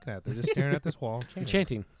these guys looking at? They're just staring at this wall,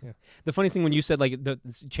 chanting. Yeah. The funny thing when you said like the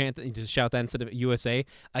chant, you just shout that instead of USA,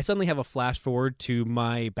 I suddenly have a flash forward to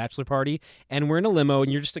my bachelor party, and we're in a limo,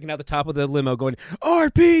 and you're just sticking out the top of the limo going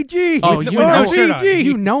RPG. Oh, With you no know, shirt on.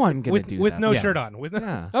 you know I'm gonna with do with that. no Yeah. shirt on. With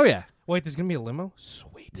Yeah. Oh yeah. wait, there's gonna be a limo.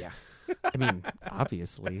 Sweet. Yeah. I mean,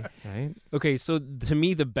 obviously, right? Okay, so to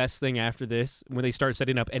me, the best thing after this, when they start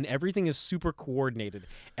setting up, and everything is super coordinated.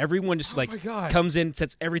 Everyone just my God. comes in,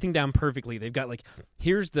 sets everything down perfectly. They've got like,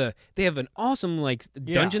 they have an awesome like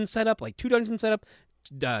dungeon setup, like 2 dungeons set up.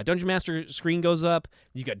 Dungeon Master screen goes up.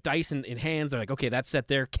 You got dice in hands. They're like, okay, that's set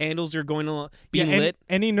there. Candles are going to be Yeah, lit.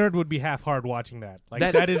 any nerd would be half hard watching that. Like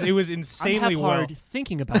That- that is. It was I'm insanely half well. hard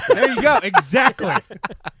thinking about that. There you go. Exactly.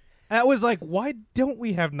 That was like, why don't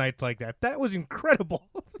we have nights like that? That was incredible.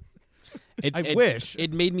 I wish.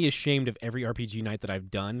 It made me ashamed of every RPG night that I've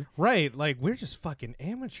done. Right, like we're just fucking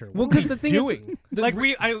amateur. Well, What are 'cause we the thing is, doing? the like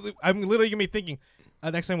I'm literally gonna be thinking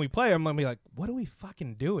next time we play, I'm gonna be like, what are we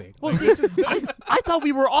fucking doing? Well, Like, see, this is- I thought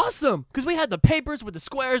we were awesome because we had the papers with the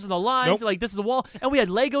squares and the lines. Nope. Like, this is a wall. And we had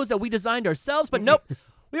Legos that we designed ourselves. But nope,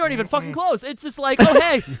 we aren't even fucking close. It's just like, oh,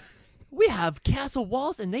 hey, we have castle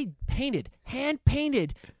walls and they hand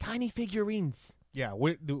painted tiny figurines. yeah,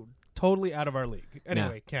 we're totally out of our league.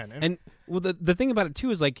 Anyway, Ken. And well, the thing about it too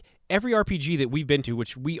is like every RPG that we've been to,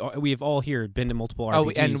 which we have all here been to multiple RPGs. Oh,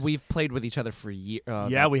 and we've played with each other for years.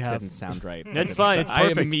 Yeah, we have. Didn't sound right. That's fine. It's I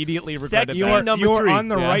perfect. immediately regretted Sex you that. are, scene number you are 3. on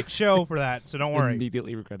the Yeah. right show for that, so don't worry.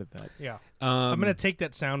 Immediately regretted that. Yeah, I'm I'm gonna take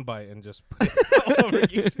that soundbite and just put it all over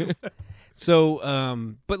YouTube.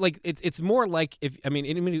 So, but like it's more like if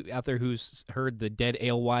anybody out there who's heard the Dead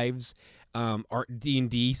Alewives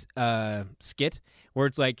D&D skit where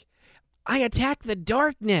it's like, I attack the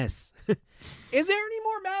darkness. Is there any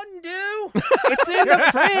more Mountain Dew? It's in the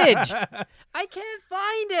fridge. I can't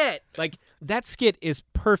find it. Like that skit is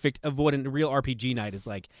perfect of what a real RPG night is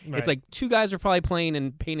like. Right. It's like 2 guys are probably playing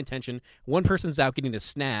and paying attention. One person's out getting a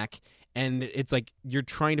snack, and it's like you're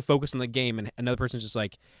trying to focus on the game, and another person's just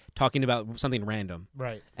like talking about something random.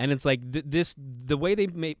 Right. And it's like the way they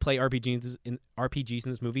play RPGs in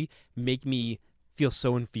this movie make me feel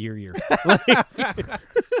so inferior.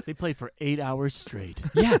 They played for 8 hours straight.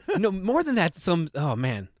 Yeah, no, more than that. Oh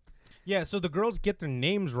man, Yeah, so the girls get their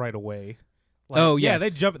names right away. Oh, yeah, yes. they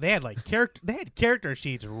jump. They had like character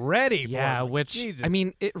sheets ready. Yeah, for them. Like, which Jesus. I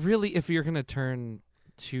mean, it really, if you're gonna turn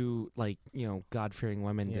to like God-fearing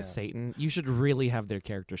women Yeah. to Satan, you should really have their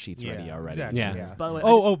character sheets ready Yeah, already. Exactly, Yeah. yeah. By the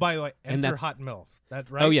way, By the way, And enter that's- hot milf. That's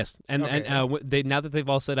right. oh yes, and Okay, they now that they've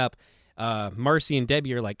all set up, Marcy and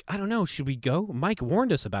Debbie are like, I don't know, should we go? Mike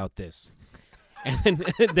warned us about this, and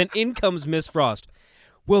then in comes Miss Frost.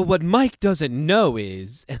 Well, what Mike doesn't know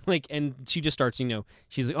is, and she just starts,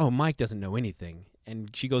 she's like, oh, Mike doesn't know anything, and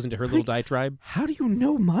she goes into her little diatribe. How do you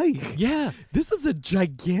know Mike? Yeah. This is a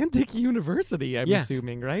gigantic university, I'm Yeah.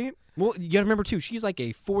 assuming, right? Well, you got to remember too, she's like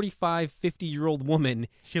a 45, 50-year-old woman.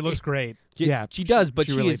 She looks great. Yeah, she does, but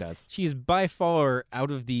she she really is does. she is by far out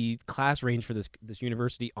of the class range for this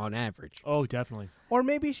university on average. oh, definitely. Or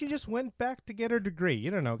maybe she just went back to get her degree. You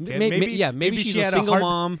don't know, kid. Maybe she's she a had single hard-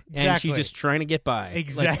 mom and Exactly. she's just trying to get by.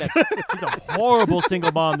 Exactly. She's a horrible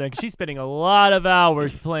single mom then 'cause she's spending a lot of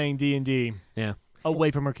hours playing D&D Yeah. away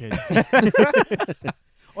from her kids.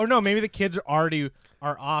 Or no, maybe the kids are already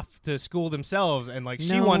are off to school themselves, and like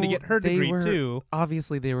she wanted to get her degree too.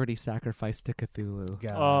 Obviously, they already sacrificed to Cthulhu.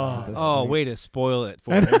 God. at this Oh, point. way to spoil it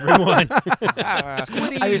for everyone.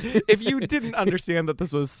 I mean, if you didn't understand that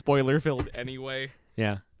this was spoiler filled anyway.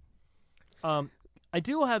 Yeah. I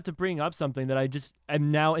do have to bring up something that I just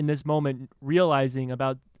am now in this moment realizing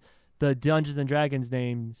about the Dungeons and Dragons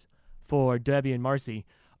names for Debbie and Marcy.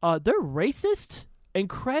 They're racist.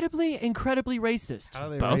 Incredibly racist. How are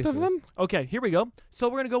they Both of racist? them? Okay, here we go. So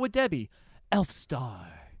we're going to go with Debbie. Elf Star,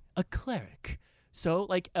 a cleric. So,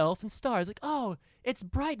 like, elf and star is like, oh, it's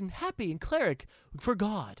bright and happy and cleric for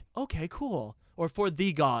God. Okay, cool. Or for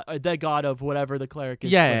the god of whatever the cleric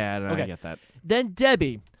is. Yeah, no, Okay. I get that. Then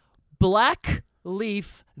Debbie, Black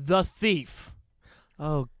Leaf the Thief.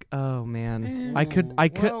 Oh man.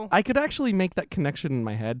 Well- I could actually make that connection in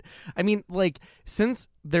my head. I mean, like, since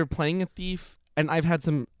they're playing a thief, and I've had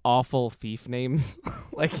some awful thief names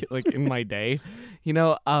like in my day,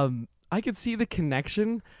 I could see the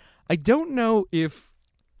connection. I don't know if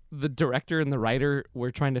the director and the writer were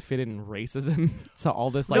trying to fit in racism to all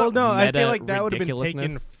this no, I meta feel like that would have been taken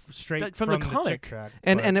ridiculously straight From the Chick comic. tract,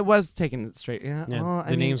 and but- it was taken straight. Yeah, Yeah. well,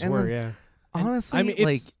 The names and were, then, yeah. honestly, I mean,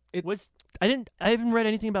 like I haven't read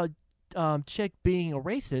anything about Chick being a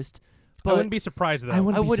racist, I but wouldn't be surprised though. I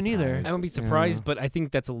wouldn't, I be wouldn't either. surprised. I wouldn't be surprised, but I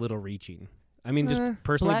think that's a little reaching. I mean, just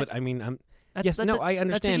personally, Black- but I mean, that- yes, that- no, that- I That's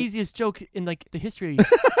understand. the easiest joke in like the history.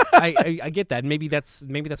 I get that. Maybe that's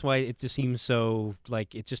why it just seems so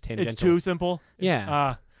like it's just tangential. It's too simple.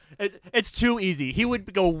 Yeah. It's too easy. He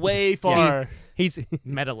would go way far. He's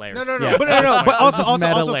meta layers. No, Yeah. but no. But This is also,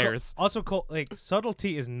 meta also, layers. also, like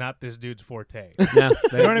subtlety is not this dude's forte. yeah,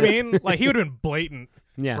 You know what I mean? Like he would have been blatant,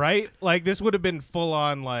 Yeah. right? Like this would have been full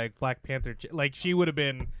on like Black Panther. Like she would have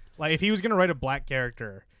been like if he was gonna write a black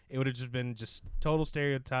character, it would have just been just total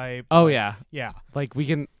stereotype. Oh yeah, Yeah. like we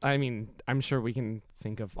can. I mean, I'm sure we can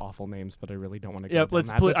think of awful names, but I really don't want to. Yep, go let's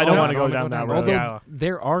down put- that. I don't wanna go down that road. Although Yeah.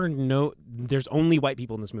 there's only white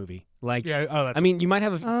people in this movie. Like, Yeah. Oh, that's I mean, you might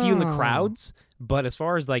have a few in the Oh. crowds, but as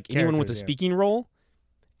far as like anyone with a Characters, yeah. speaking role,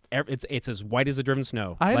 it's as white as the driven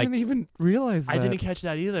snow. I like, didn't even realize that. I didn't catch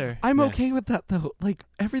that either. I'm Yeah. okay with that though. Like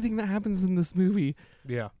everything that happens in this movie,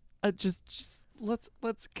 yeah. just let's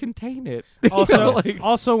contain it. Also, Like-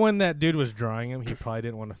 also when that dude was drawing him, he probably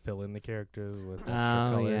didn't want to fill in the characters with extra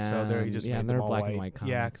colors, so there he just yeah, made they're them all black white. and white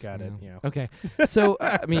Yeah, comics, got it. Yeah. Okay, so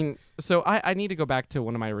I mean, so I need to go back to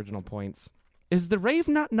one of my original points. Is the rave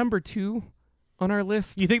not number 2 on our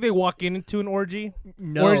list? You think they walk into an orgy,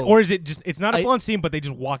 No, or is it just it's not a I- full-on scene, but they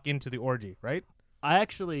just walk into the orgy, right? I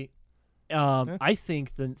actually, I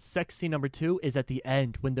think the sex scene number 2 is at the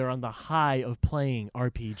end when they're on the high of playing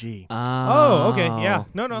RPG. Oh, okay, yeah.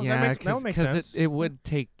 No, that yeah, makes- that would make sense. It would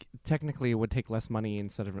take technically it would take less money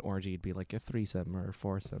instead of an orgy. It'd be like a threesome or a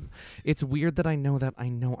foursome. It's weird that I know that. I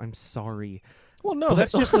know. I'm sorry. Well, no,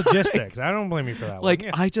 that's just logistics. I don't blame you for that. Like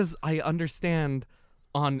one. Yeah. I understand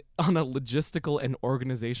on a logistical and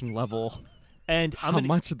organization level And how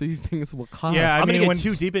much these things will cost. Yeah, I'm I gonna mean, get when-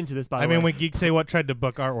 too deep into this. By I the mean, way, when Geeks Say What tried to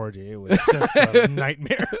book our orgy, it was just a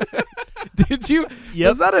nightmare. Did you? Yep.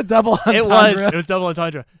 Was that a double it entendre? was double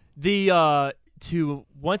entendre. The to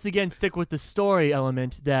once again stick with the story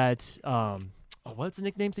element that what's the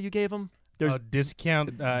nicknames that you gave him? There's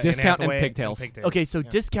Discount Anne Discount and Hathaway Pigtails. okay, so Yeah.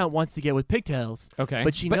 Discount wants to get with Pigtails, Okay,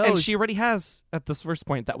 but she and knows- she already has at this first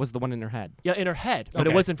point. That was the one in her head. yeah, in her head, but it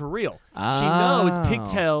Okay. wasn't for real. She Oh. knows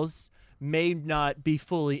Pigtails may not be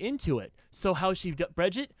fully into it. So how she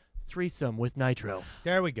Bridget threesome with Nitro.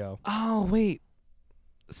 There we go. Oh wait,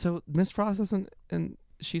 so Miss Frost isn't, and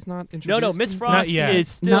she's not introduced. No, Miss in- Frost yet. is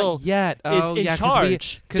still not yet. is Oh, in yeah,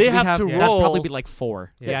 charge. 'cause They we have to that'd roll. probably be like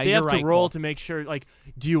 4. They- Yeah, they you're have right, to roll Cole. to make sure. Like,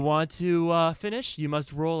 do you want to finish? You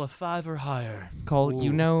must roll a 5 or higher. Cole, Ooh.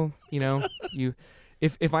 you know, you.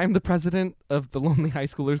 If I'm the president of the Lonely High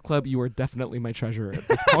Schoolers Club, you are definitely my treasurer at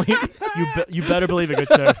this point. You better believe it, good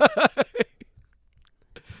sir.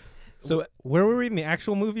 So Where were we in the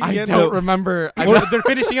actual movie I again? don't remember. Well, they're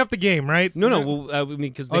finishing up the game, right? no, well, I mean,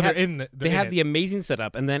 because they Oh, had, they're in. they had the amazing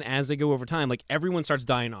setup, and then as they go over time, like everyone starts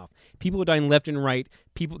dying off. People are dying left and right.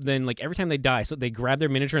 People then like every time they die, so they grab their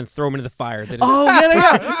miniature and throw them into the fire. That is, Oh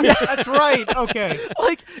yeah. That's right. Okay.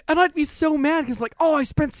 Like, and I'd be so mad because like, oh, I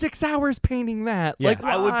spent 6 hours painting that. Yeah. Like,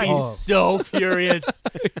 I would be why? Oh. so furious.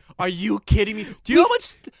 Are you kidding me? Do you know how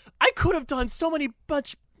much I could have done? So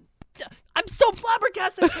much. I'm so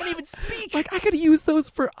flabbergasted. I can't even speak. Like, I could use those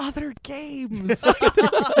for other games.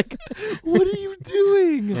 Like, what are you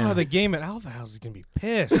doing? Oh, the game at Alpha House is gonna be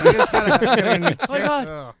pissed. I just gotta, Oh my God.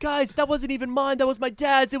 Ugh. Guys, that wasn't even mine. That was my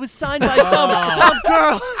dad's. It was signed by some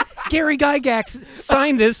girl. Gary Gygax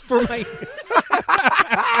signed this for my.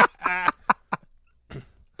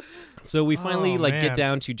 So we finally Oh, get man.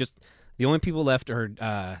 down to just the only people left are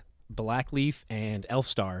Blackleaf and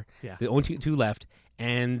Elfstar. Yeah. The only two left,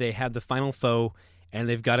 and they have the final foe, and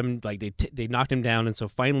they've got him they knocked him down, and so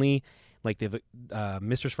finally they've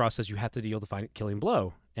Mistress Frost says you have to deal the killing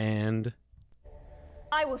blow, and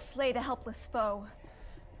I will slay the helpless foe.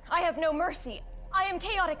 I have no mercy. I am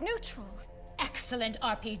chaotic neutral. Excellent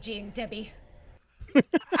RPGing, Debbie.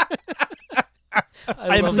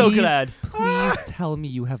 I'm so glad. Please tell me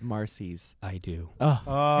you have Marcy's. I do.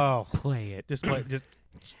 Oh, Play it. just play. Just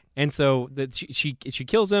And so she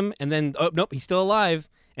kills him, and then nope, he's still alive.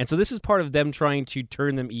 And so this is part of them trying to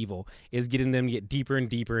turn them evil, is getting them to get deeper and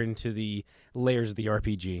deeper into the layers of the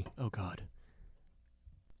RPG. Oh God.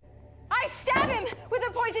 I stab him with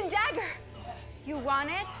a poison dagger. You want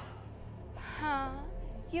it? Huh?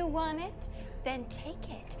 You want it? Then take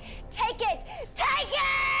it. Take it! Take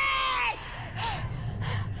it!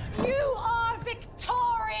 You are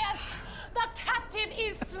victorious. The captive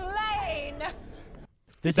is slain.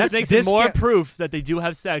 This That's just makes it more discount- proof that they do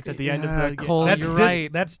have sex at the end of the Cole, that's you're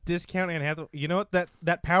right. That's discount Anne Hathaway. You know what?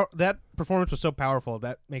 That performance was so powerful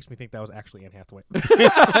that makes me think that was actually Anne Hathaway.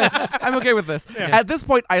 I'm okay with this. At this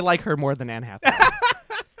point, I like her more than Anne Hathaway.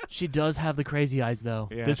 She does have the crazy eyes, though.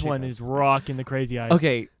 Yeah, this she one does. is rocking the crazy eyes.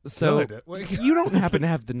 Okay, so Killed it. you don't happen to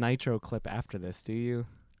have the Nitro clip after this, do you?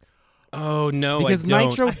 Oh no, Because I don't.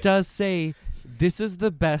 Nitro does say this is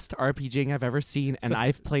the best RPGing I've ever seen, and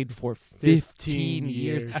I've played for 15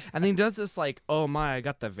 years. And then he does this oh my, I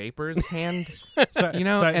got the vapors hand, So- you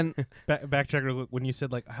know, so I- and backtrack real quick. When you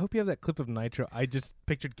said I hope you have that clip of Nitro, I just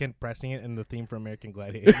pictured Ken pressing it in the theme for American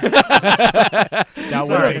Gladiator. That would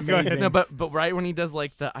Sorry, be go ahead. amazing. no, but right when he does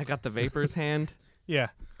the I got the vapors hand, Yeah.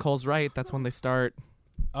 Cole's right. That's when they start,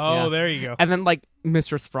 Oh, Yeah. there you go. and then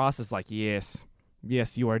Mistress Frost is like, yes,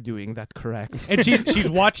 you are doing that correct. And she's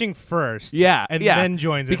watching first. Yeah, And yeah. then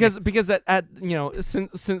joins in. because at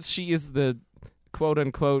since she is the quote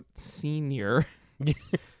unquote senior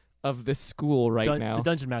of this school right now. The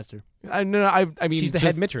dungeon master. I mean She's the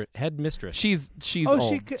just- headmistress. She's Oh,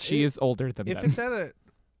 old. she could- She is older than if them. it's at a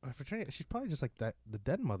fraternity, she's probably just like that the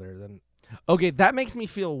dead mother. Then Okay, that makes me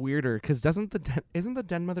feel weirder because isn't the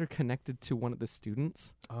den mother connected to one of the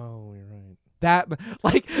students? oh, you're right. That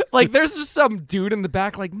there's just some dude in the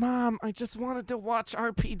back Mom, I just wanted to watch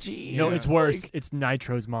RPG. No, it's worse. It's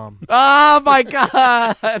Nitro's mom. Oh my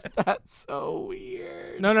god, that's so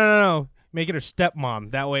weird. No. Make it her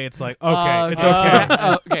stepmom. That way it's okay. It's okay. okay.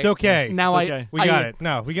 Okay. It's okay. Now It's okay. We got it.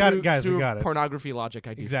 No, we got it, guys. We Through got it. pornography logic,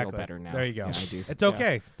 I do Exactly. feel better now. There you go. Yeah, I do. It's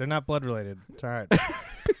okay. They're not blood related. It's all right.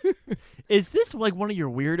 Is this one of your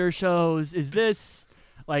weirder shows? Is this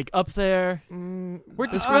up there? We're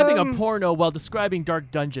describing a porno while describing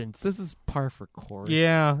Dark Dungeons. This is par for course.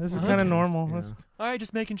 Yeah, this is kind of normal. Yeah. All right,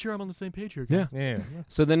 just making sure I'm on the same page here. Yeah. Guys. Yeah.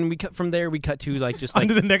 So then we cut from there. We cut to just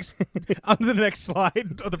Onto the next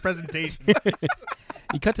slide of the presentation.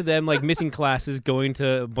 you cut to them missing classes, going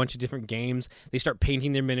to a bunch of different games. They start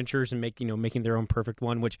painting their miniatures and making their own perfect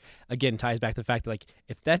one, which again ties back to the fact that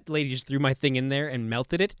if that lady just threw my thing in there and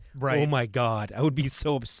melted it, Right. oh my god, I would be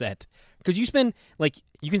so upset. Because you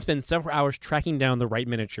can spend several hours tracking down the right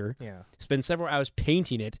miniature, Yeah. spend several hours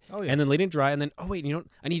painting it, Oh, yeah. and then letting it dry, and then I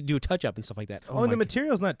need to do a touch up and stuff like that. Oh, and my the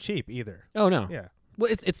material's not cheap either. Oh no. Yeah.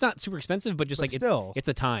 Well, it's not super expensive, but just But still. it's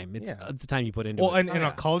a time. It's Yeah. it's a time you put into Well, it. and yeah.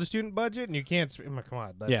 a college student budget, and you can't. Come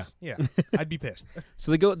on. That's, yeah. I'd be pissed.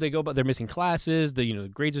 So they go, but they're missing classes. The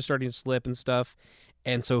grades are starting to slip and stuff,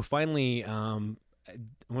 and so finally, I want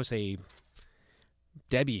to say,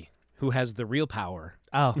 Debbie, who has the real power.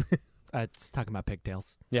 Oh, it's talking about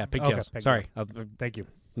pigtails. Yeah, pigtails. pigtails. Sorry. Thank you.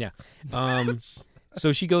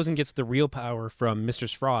 So she goes and gets the real power from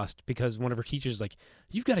Mistress Frost because one of her teachers is like,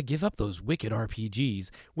 you've got to give up those wicked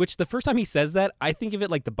RPGs. Which the first time he says that, I think of it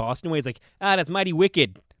like the Boston way. He's like, that's mighty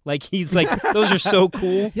wicked. He's like, those are so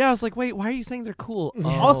cool. Yeah, I was like, wait, why are you saying they're cool?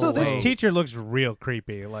 Also, this wait. teacher looks real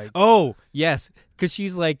creepy. Oh, yes. Because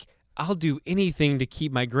she's like, I'll do anything to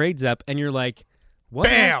keep my grades up. And you're like, what?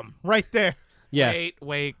 bam, right there. Yeah.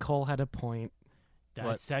 Wait, Cole had a point. That's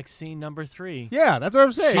What? sex scene number 3. Yeah, that's what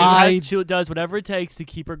I'm saying. She does whatever it takes to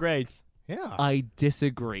keep her grades. Yeah, I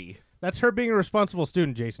disagree. that's her being a responsible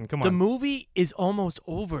student. Jason, come The on. movie is almost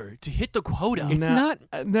over to hit the quota. It's not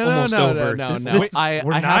No, almost no, over. no, This- no. Wait,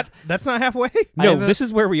 we're I not. have- That's not halfway. No, have a- this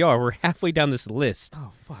is where we are. We're halfway down this list.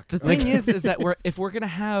 Oh fuck. The thing is that if we're gonna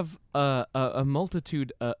have a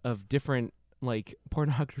multitude of different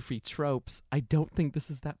pornography tropes, I don't think this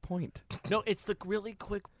is that point. No, it's the really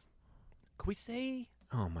quick. Can we say?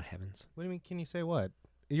 Oh, my heavens. What do you mean? Can you say what?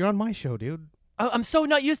 You're on my show, dude. I'm so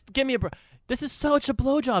not used. Give me a. This is such a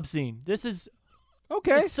blowjob scene. This is.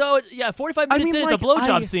 Okay. So yeah, 45 minutes in, it's a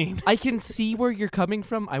blowjob scene. I can see where you're coming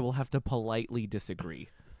from. I will have to politely disagree.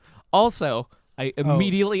 Also, I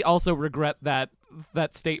immediately also regret that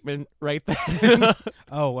statement right there.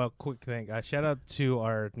 Oh, well, quick thing. Shout out to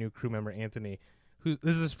our new crew member, Anthony,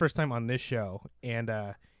 this is his first time on this show, and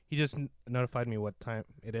he just notified me what time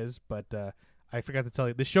it is, but I forgot to tell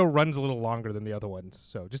you, the show runs a little longer than the other ones,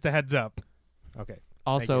 so just a heads up. Okay.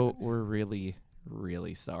 Also, we're really,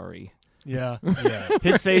 really sorry. Yeah. Yeah.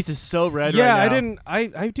 His face is so red Yeah, right now.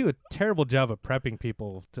 I do a terrible job of prepping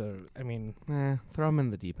people to, Throw them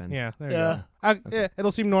in the deep end. yeah, there you go. Yeah,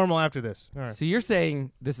 it'll seem normal after this. All right. So you're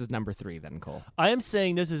saying this is number 3 then, Cole? I am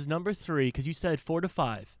saying this is number 3 because you said 4 to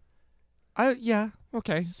 5. Yeah,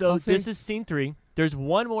 okay. So this is scene 3. There's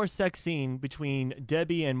one more sex scene between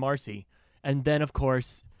Debbie and Marcy, and then of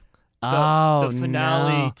course the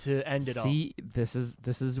finale no. to end it all. See, this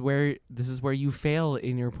is where you fail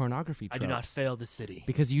in your pornography I tropes. do not fail the city.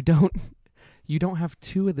 Because you don't have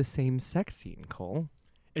 2 of the same sex scene, Cole.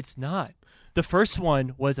 It's not. The first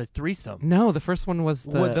one was a threesome. No, the first one was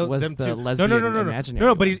the them two. lesbian no, imaginary.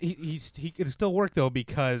 No, but one. he could still work though,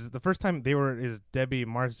 because the first time they were is Debbie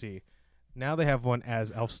and Marcy. Now they have one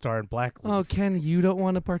as Elfstar and Blackleaf. Oh, Ken, you don't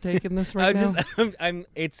want to partake in this right now?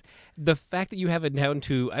 It's the fact that you have it down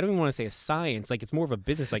to, I don't even want to say a science, like it's more of a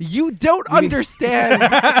business. Like you don't understand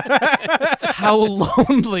how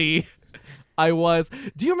lonely I was.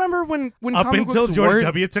 Do you remember when up comic until books George weren't,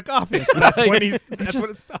 W. took office? That's when that's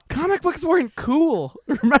when it stopped. comic books weren't cool.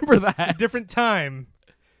 Remember that? It's a different time.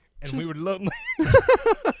 And we were lonely.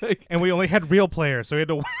 And we only had real players, so we had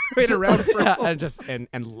to wait around for and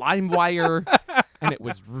LimeWire, and it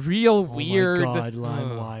was real weird. Oh my God,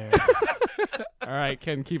 LimeWire. All right,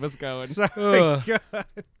 Ken, keep us going. Sorry, God.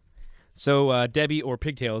 So Debbie, or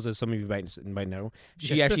Pigtails, as some of you might know,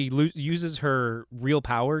 she actually uses her real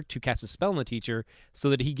power to cast a spell on the teacher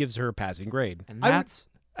so that he gives her a passing grade. And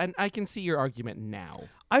and I can see your argument now.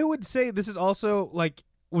 I would say this is also like,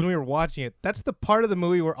 when we were watching it, that's the part of the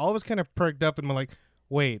movie where all of us kind of perked up and were like,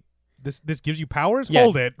 wait, this gives you powers? Yeah,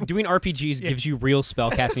 Hold it. Doing RPGs gives you real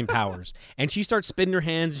spellcasting powers. And she starts spinning her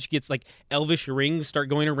hands, and she gets like elvish rings start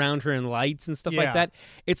going around her and lights and stuff like that.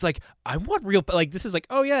 It's like, I want real, like, this is like,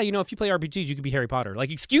 oh yeah, if you play RPGs, you could be Harry Potter. Like,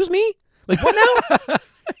 excuse me? Like, what now?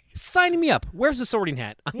 Signing me up. Where's the sorting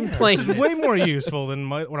hat? I'm playing This is way more useful than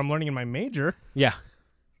what I'm learning in my major. Yeah.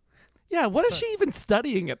 Yeah, what is she even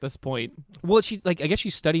studying at this point? Well, she's like, I guess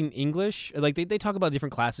she's studying English. Like they talk about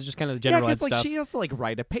different classes, just kind of the general ed like stuff. she has to like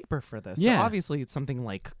write a paper for this. Yeah. So obviously it's something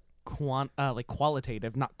like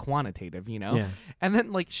qualitative, not quantitative, Yeah. And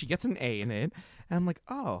then like she gets an A in it, and I'm like,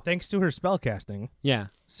 oh, Thanks to her spellcasting. Yeah.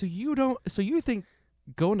 so you think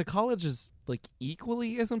going to college is like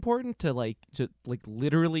equally as important to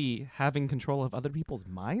literally having control of other people's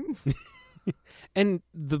minds? And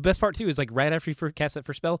the best part too is like right after she cast that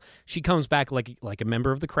first spell, she comes back like a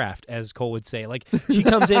member of the craft, as Cole would say. Like she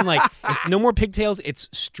comes in like it's no more pigtails, it's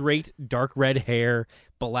straight dark red hair,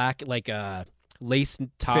 black like lace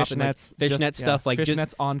top and like, fishnet stuff, like fishnets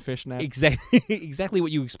just on fishnet. exactly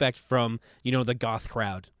what you expect from the goth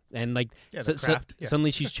crowd. And like the craft, yeah. Suddenly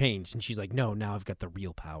she's changed and she's like, no, now I've got the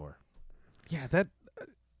real power. Yeah, that.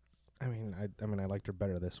 I mean, I liked her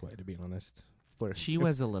better this way, to be honest. She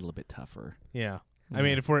was a little bit tougher. Yeah. I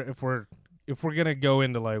mean, if we're gonna go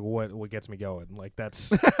into like what gets me going, like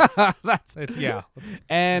that's it's yeah.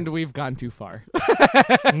 And we've gone too far.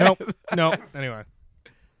 Nope. Anyway.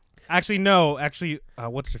 Actually, no. Actually,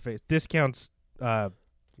 what's your face? Discounts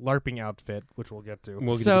LARPing outfit, which we'll get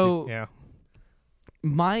to. Yeah.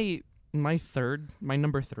 My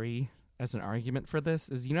number 3 as an argument for this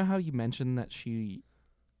is, how you mentioned that she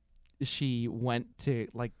went to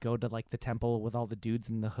like go to like the temple with all the dudes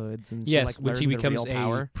in the hoods, and yes, she, when she becomes real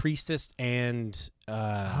power. Priestess and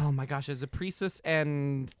oh my gosh, is a priestess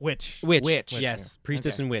and witch. Yes, yeah.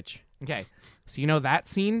 priestess and witch. Okay, so that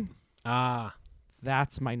scene,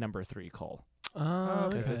 that's my number 3, Cole.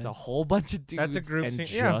 Because it's a whole bunch of dudes That's a group and scene.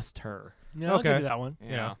 Yeah. just her. Yeah, I'll give you that one.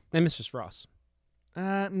 Yeah. And Mistress Ross.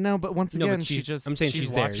 No, but once No, again, but she just. I'm saying she's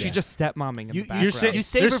there, She's yeah. just stepmomming in the background. You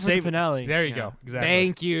save her for the finale. There you go. Exactly.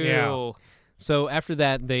 Thank you. Yeah. So after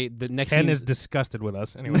that, the next Ken scene is disgusted with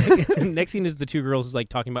us. Anyway. next scene is the two girls like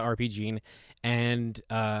talking about RPGing, and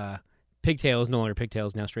Pigtails, no longer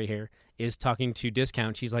Pigtails, now straight hair, is talking to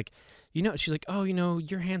Discount. She's like, oh,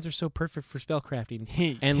 your hands are so perfect for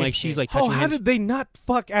spellcrafting, and like she's like, touching how did they not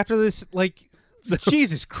fuck after this? Like,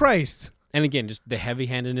 Jesus Christ. And again, just the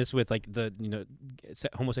heavy-handedness with like the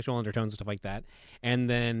homosexual undertones and stuff like that. And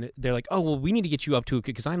then they're like, "Oh well, we need to get you up to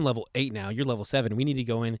because I'm level 8 now. You're level 7. We need to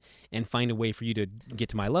go in and find a way for you to get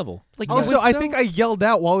to my level." Like, also, I think I yelled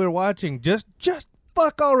out while we were watching, just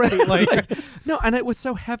fuck already? Like, No, and it was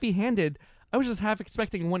so heavy-handed. I was just half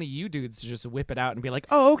expecting one of you dudes to just whip it out and be like,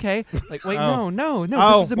 "Oh, okay." Like, wait, Oh. no,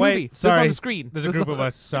 Oh, this is a wait, movie. This is sorry. on the screen. there's a This group is- of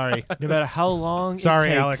us. Sorry. No matter how long Sorry,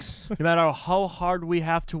 it takes, Alex. no matter how hard we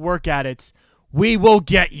have to work at it, we will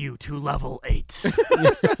get you to level 8.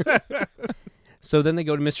 So then they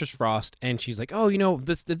go to Mistress Frost, and she's like, "Oh,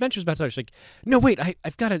 this adventure's about to start." She's like, "No, wait,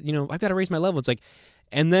 I've got to raise my level." It's like,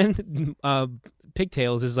 and then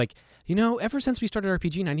Pigtails is like, ever since we started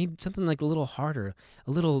RPG, I need something like a little harder,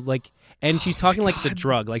 a little like, and she's talking like it's a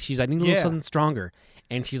drug. Like I need a little something stronger,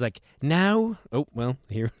 and she's like, now, oh well,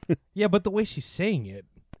 here, Yeah, but the way she's saying it.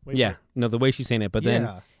 yeah, no, the way she's saying it, but then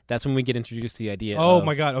Yeah. that's when we get introduced to the idea. Oh of,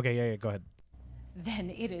 my God. Okay. Yeah. Go ahead. Then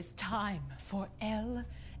it is time for LARP.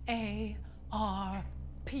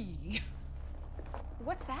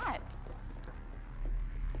 What's that?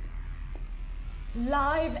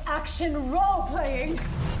 Live action role playing.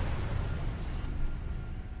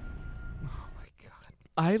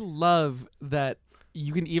 I love that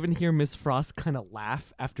you can even hear Miss Frost kind of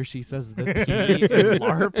laugh after she says the P in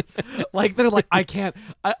LARP. Like they're like,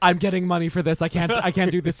 I'm getting money for this. I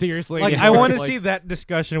can't do this seriously. Like, I anymore." want to Like, see that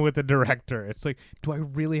discussion with the director. It's like, do I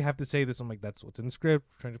really have to say this? I'm like, that's what's in the script.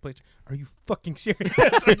 Trying to play. Are you fucking serious?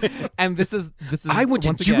 And this is I went to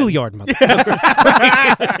once again- Juilliard, mother.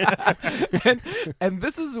 and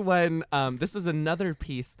this is when this is another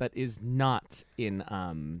piece that is not in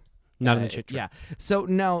Not in the chick yeah. track. So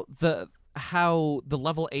now how the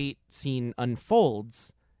level 8 scene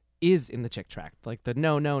unfolds is in the chick track. Like the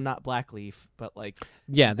no, not Blackleaf, but like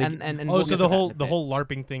Yeah, they, and Oh, we'll so get the to that whole in a the bit. whole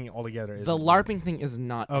LARPing thing altogether is the LARPing thing is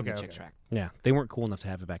not in Okay, the chick okay. track. yeah, they weren't cool enough to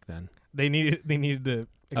have it back then. They needed to Update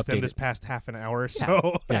extend this it. past half an hour. Yeah.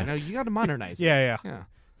 So Yeah, no, you got to modernize it. yeah. Yeah.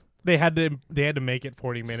 They had to make it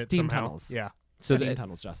 40 minutes Steam somehow. tunnels. Yeah. So Steam the-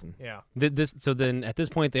 tunnels, Justin. Yeah. So then at this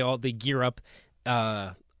point they gear up.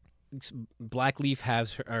 Blackleaf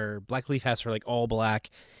has her like all black,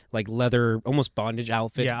 like leather, almost bondage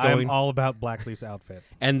outfit Yeah, going. I'm all about Blackleaf's outfit.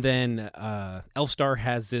 And then Elfstar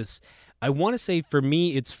has this. I want to say for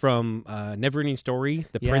me, it's from Neverending Story.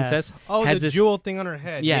 The Yes. princess Oh, has the this, jewel thing on her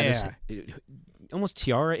head. yeah, Yeah. this almost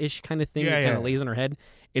tiara-ish kind of thing Yeah, that kind yeah. of lays on her head.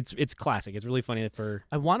 It's classic. It's really funny for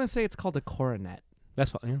I want to say it's called a coronet.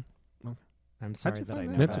 that's yeah. I'm sorry you that I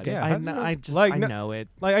find know that? That's that. okay. Yeah, I how'd you know, know? I just Like, I no- know it.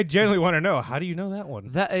 Like, I genuinely want to know, how do you know that one?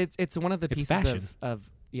 That it's one of the It's pieces fashion. of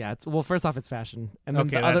yeah. It's well, first off, it's fashion, and then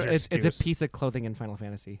Okay, the that's other your it's a excuse. piece of clothing in Final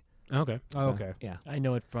Fantasy. Okay, Oh, So, okay. Yeah. I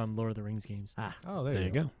know it from Lord of the Rings games. Oh, there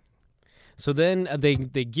you go. So then they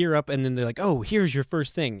gear up and then they're like, "Oh, here's your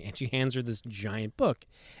first thing," and she hands her this giant book,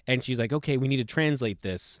 and she's like, "Okay, we need to translate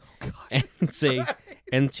this," and say,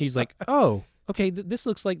 and she's like, "Oh, okay, this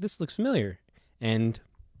looks familiar," and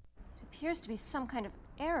It appears to be some kind of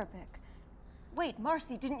Arabic. Wait,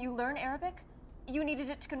 Marcy, didn't you learn Arabic? You needed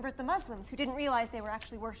it to convert the Muslims who didn't realize they were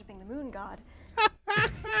actually worshiping the moon god.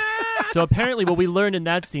 So apparently what we learned in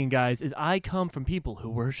that scene, guys, is I come from people who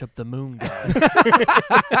worship the moon god.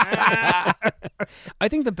 I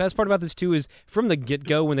think the best part about this too is from the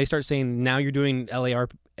get-go when they start saying now you're doing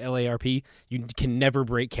LARP, you can never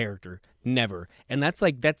break character, never, and that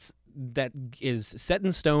is set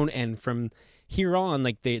in stone, and from here on,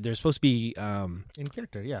 like they're supposed to be In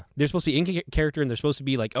character, yeah. they're supposed to be in character, and they're supposed to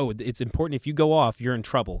be like, oh, it's important. If you go off, you're in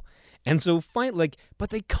trouble. And so, but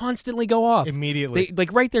they constantly go off Immediately. They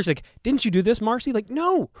like right there's like, didn't you do this, Marcy? Like,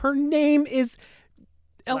 no, her name is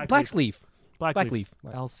Blackleaf. Blackleaf.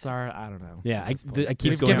 Elsar, I don't know. Yeah, I keep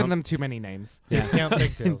We've going. given them too many names. Discount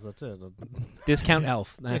pigtails, that's it. Discount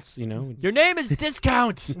Elf. That's Your name is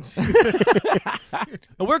Discount.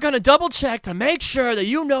 And we're going to double check to make sure that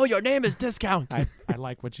you know your name is Discount. I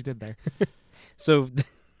like what you did there. So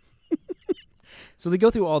so they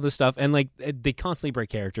go through all this stuff, and like they constantly break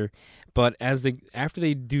character, but after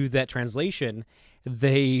they do that translation,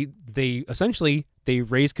 they essentially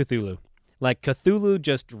raise Cthulhu. Like Cthulhu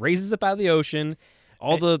just raises up out of the ocean,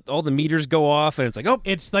 all the meters go off, and it's like, oh,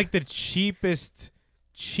 It's like the cheapest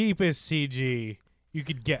CG you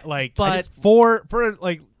could get. Like, But- for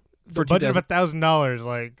like the For budget of $1,000,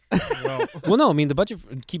 like, well, well, no, I mean the budget.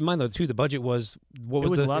 Keep in mind though too, the budget was what It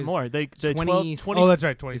was was the a lot more. They 20 oh, that's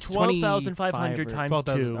right, 20. 12,500 times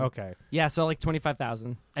 12,000. 2, Okay. Yeah, so like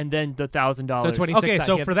 25,000. and then the $1,000. So 26. Okay,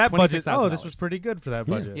 so yeah, for that budget, oh, this $26,000. was pretty good for that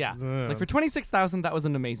budget. Yeah, Ugh. like for 26,000, that was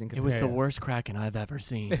an amazing. It was Yeah, the yeah. worst Kraken I've ever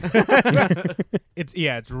seen.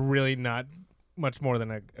 It's really not much more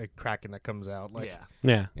than a Kraken that comes out. Like,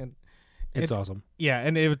 yeah, and it's awesome. Yeah,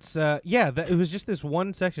 and it's it was just this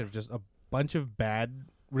one section of just a bunch of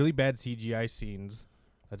really bad CGI scenes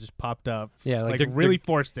that just popped up. Yeah, like like they're really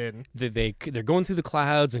forced in. They're going through the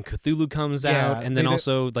clouds, and Cthulhu comes Yeah, out, and then they don't-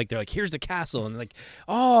 also like they're like, here's the castle, and like,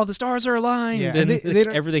 oh, the stars are aligned, Yeah, and they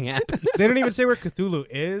don't- everything happens. They don't even say where Cthulhu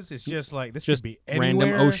is. It's just like this Just could be anywhere.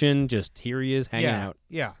 random ocean, just here he is hanging yeah, out.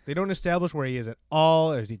 Yeah, they don't establish where he is at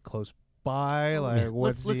all. Is he close by? Like,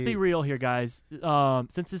 what's Let's he? be real here, guys.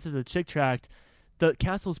 Since this is a chick tract, the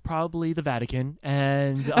castle's probably the Vatican,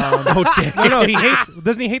 and No, he hates.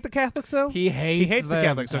 Doesn't he hate the Catholics though? He hates the them.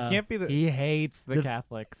 Catholics, so it can't be the. He hates the the-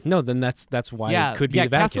 Catholics. No, then that's why yeah, it could be yeah, the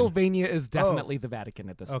Vatican. Castlevania is definitely the Vatican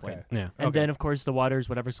at this Okay. point. Yeah. and Okay. then of course the waters,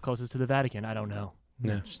 whatever's closest to the Vatican. I don't know.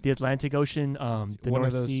 Yeah. The Atlantic Ocean, the one North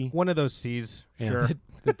of those. Sea. One of those seas. Yeah. Sure.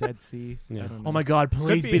 The Dead Sea. Yeah. I don't know. Oh my God!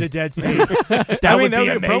 Please be. be the Dead Sea. that would be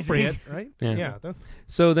amazing. appropriate, right? Yeah. Yeah.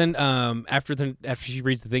 So then, after she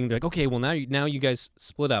reads the thing, they're like, okay, well now you guys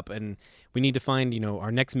split up, and we need to find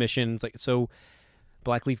our next mission. It's like so,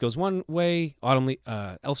 Blackleaf goes one way,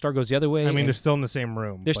 Elfstar goes the other way. I mean, and they're still in the same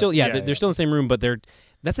room. they're but still they're still in the same room, but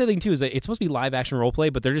that's the thing too, is that it's supposed to be live action role play,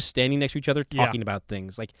 but they're just standing next to each other talking about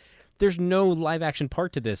things. Like, there's no live action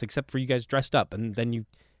part to this except for you guys dressed up, and then you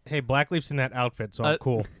Hey, Blackleaf's in that outfit, so I'm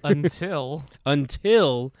cool. Until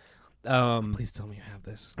until Please tell me you have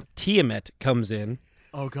this. Tiamat comes in,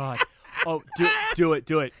 Oh God! Oh, do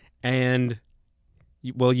it! and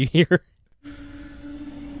you hear.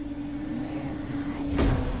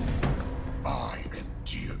 I am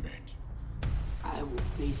Tiamat, I will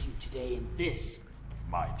face you today in this.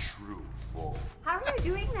 my true form. How are you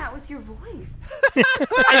doing that with your voice?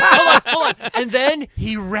 Hold on. And then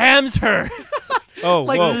he rams her. Oh,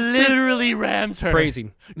 like whoa. literally rams her.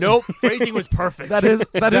 Phrasing. Nope, phrasing was perfect. that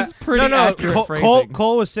is pretty accurate Cole, phrasing.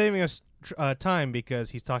 Cole was saving us time because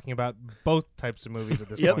he's talking about both types of movies at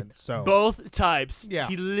this Yep. point. So Both types. Yeah.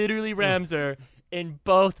 He literally rams her in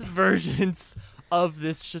both versions of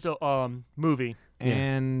this movie.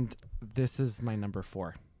 And this is my number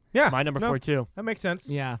 4. yeah, My number 4 too. That makes sense.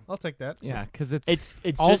 Yeah. I'll take that. Yeah, because It's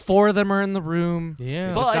all just 4 of them are in the room.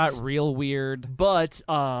 Yeah. It just But- got real weird. But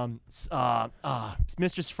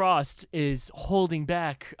Mistress Frost is holding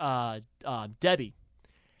back Debbie,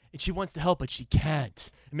 and she wants to help, but she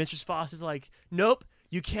can't. And Mistress Frost is like, "Nope,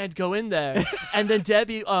 you can't go in there." And then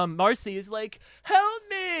Debbie, Marcy is like, "Help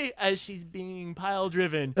me!" as she's being pile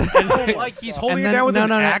driven. like he's holding her down with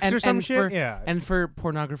an axe or some shit. Yeah. And for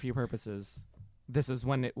pornography purposes, this is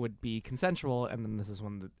when it would be consensual, and then this is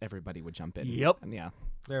when everybody would jump in. Yep. And yeah.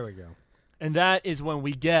 There we go. And that is when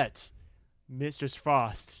we get Mistress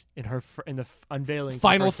Frost in her in the unveiling. for the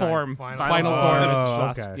Final first time. form. Final form. form. Mistress Oh,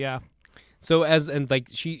 Frost. okay. Yeah. So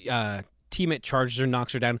she Tiamat charges her,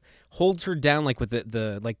 knocks her down, holds her down like with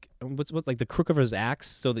the like what's like the crook of his axe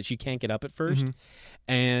so that she can't get up at 1st,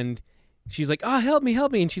 and she's like, "Oh, help me!"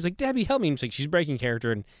 And she's like, "Debbie, help me!" And she's breaking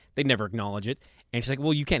character, and they never acknowledge it. And she's like,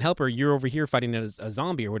 "Well, you can't help her. You're over here fighting a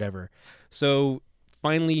zombie or whatever." So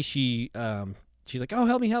finally, she's like, "Oh,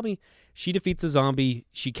 help me!" She defeats the zombie.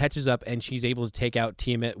 She catches up, and she's able to take out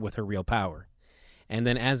Tiamat with her real power. And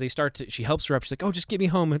then as they start to, she helps her up. She's like, "Oh, just get me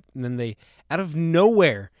home." And then they, out of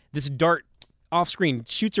nowhere, this dart off screen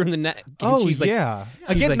shoots her in the neck. And Oh she's like, yeah.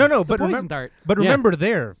 she's Again, like, no. The But poison remember, dart. Yeah. remember,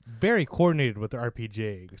 they're very coordinated with the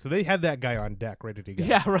RPG, so they had that guy on deck ready to go.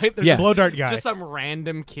 Yeah, right? There's Yeah. just, Blow dart guy. just some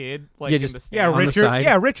random kid like Yeah, in just- the stand. yeah, on the Richard. side.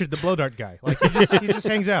 Yeah, Richard, the blow dart guy. Like he just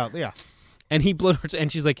hangs out. Yeah. and he blows her, and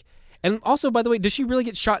she's like, and also, by the way, does she really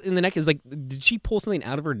get shot in the neck? Is like, did she pull something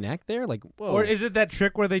out of her neck there? Like, whoa. Or is it that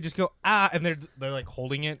trick where they just go and they're like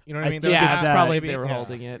holding it? You know what I mean? think They're it's Yeah, like, that's that. probably maybe? they were Yeah.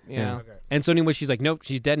 holding it. Yeah. Okay. And so anyway, she's like, nope,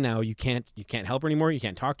 she's dead now. You can't help her anymore. You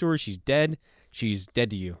can't talk to her. She's dead. She's dead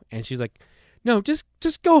to you. And she's like, no, just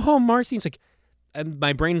go home, Marcy. And it's like, and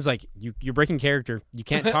my brain's like, you're breaking character. You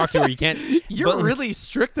can't talk to her. You can't. You're but- really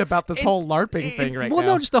strict about this whole LARPing thing right well,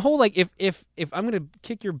 now. no, just the whole like, if I'm gonna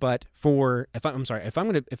kick your butt for, if I'm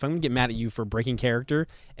gonna get mad at you for breaking character,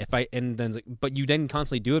 and then like, but you then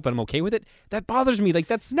constantly do it, but I'm okay with it. That bothers me. Like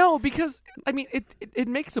that's No, because I mean, it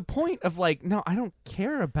makes a point of like, no, I don't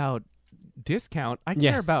care about discount. I care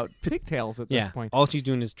Yeah. about pigtails at this yeah. point. All she's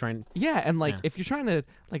doing is trying. Yeah, and like Yeah. if you're trying to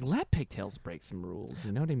like let pigtails break some rules,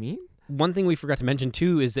 you know what I mean? One thing we forgot to mention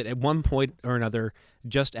too is that at one point or another,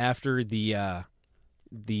 just after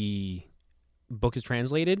the book is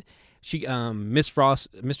translated, she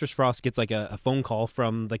Mistress Frost gets like a phone call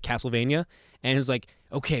from the Castlevania and is like,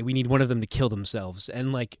 okay, we need one of them to kill themselves,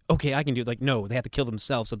 and like, okay, I can do it. Like, no, they have to kill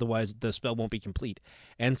themselves, otherwise the spell won't be complete.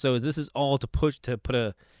 And so this is all to put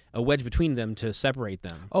a wedge between them to separate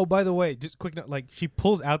them. Oh, by the way, just quick note, like she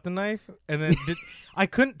pulls out the knife and then I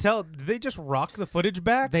couldn't tell. Did they just rock the footage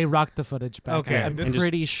back? They rocked the footage back. Okay. I'm And just-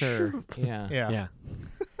 pretty sure. Yeah. Yeah. Yeah.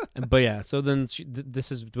 But yeah, so then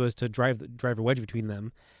this was to drive a wedge between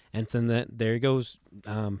them, and then there goes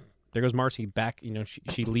Marcy back. You know,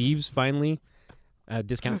 she leaves finally.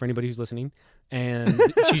 Discount for anybody who's listening, and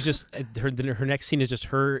she's just her next scene is just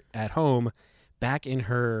her at home, back in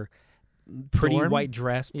her pretty dorm? white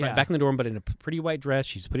dress, Yeah. back in the dorm, but in a pretty white dress.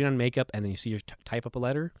 She's putting on makeup, and then you see her type up a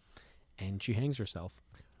letter, and she hangs herself.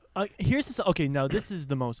 Here's this. Okay, now this is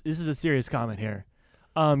a serious comment here.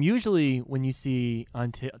 Usually when you see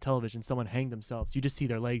on television someone hang themselves, you just see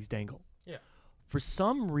their legs dangle. Yeah. For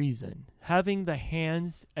some reason, having the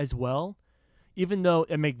hands as well, even though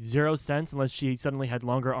it makes zero sense unless she suddenly had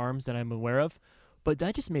longer arms than I'm aware of, but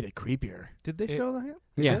that just made it creepier. Did they show the hand?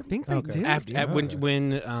 Yeah, I think they did.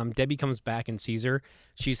 When Debbie comes back and sees her,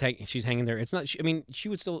 she's hanging there. It's not. She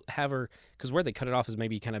would still have her because where they cut it off is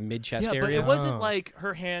maybe kind of mid chest Yeah, area. but it wasn't like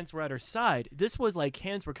her hands were at her side. This was like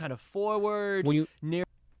hands were kind of forward, near.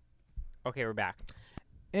 Okay, we're back.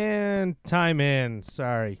 And time in.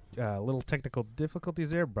 Sorry. Little technical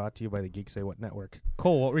difficulties there. Brought to you by the Geek Say What Network.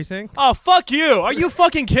 Cole, what were you saying? Oh, fuck you. Are you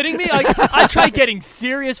fucking kidding me? I tried getting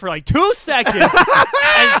serious for like 2 seconds,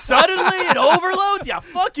 and suddenly it overloads? Yeah,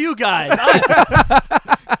 fuck you guys.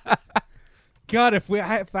 God, if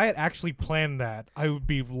I had actually planned that, I would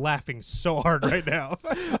be laughing so hard right now.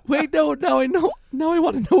 Wait, no, now I know. Now I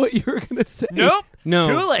want to know what you were gonna say. Nope. No.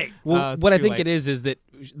 Too late. Well, It's what I too think late. it is that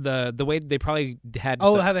the way they probably had.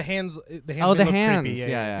 Oh, just how the hands. The hands Oh, the look hands. creepy.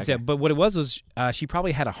 Yeah. Yeah, but what it was she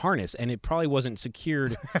probably had a harness, and it probably wasn't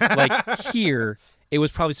secured like here. It was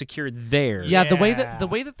probably secured there. Yeah, the way Yeah.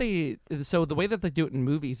 that they do it in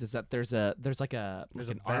movies is that there's like an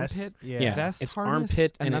vest. armpit Yeah. vest It's harness,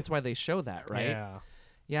 armpit, and and that's it's- why they show that, right? Yeah.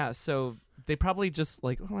 Yeah, so they probably just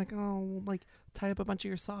like tie up a bunch of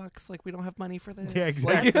your socks. Like, we don't have money for this. Yeah,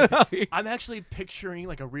 Like, exactly. you know, I'm actually picturing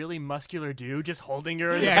like a really muscular dude just holding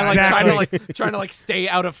her. in the Yeah, and like exactly. trying to stay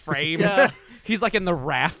out of frame. Yeah. He's like in the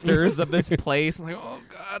rafters of this place. I'm like, oh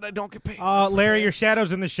god, I don't get paid. Oh, for Larry, your this."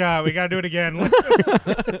 shadow's in the shot. We got to do it again.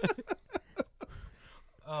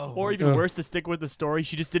 Or even worse, to stick with the story,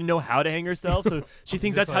 she just didn't know how to hang herself, so she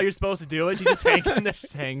thinks Just that's how like- you're supposed to do it. She's just hanging there.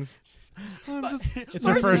 Just hangs. It's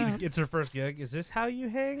her first. It's her first gig. Is this how you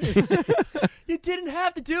hang? You didn't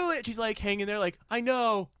have to do it. She's like hanging there, like I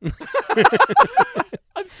know.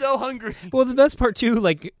 I'm so hungry. Well, the best part too,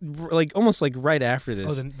 like almost like right after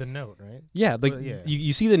this. Oh, the note, right? Yeah, like Well, yeah.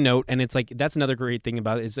 You see the note, and it's like that's another great thing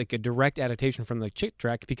about it. It's like a direct adaptation from the Chick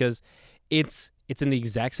track because it's in the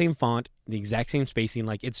exact same font, the exact same spacing.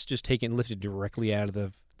 Like it's just lifted directly out of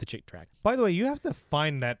the Chick track. By the way, you have to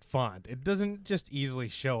find that font. It doesn't just easily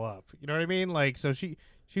show up. You know what I mean? Like, so she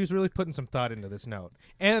was really putting some thought into this note.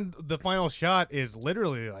 And the final shot is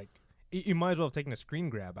literally like, you might as well have taken a screen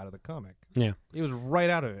grab out of the comic. Yeah. It was right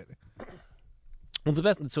out of it. Well, the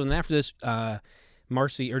best. So then after this,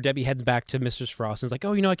 Marcy or Debbie heads back to Mistress Frost and is like,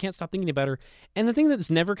 "Oh, I can't stop thinking about her." And the thing that's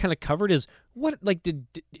never kind of covered is what, like,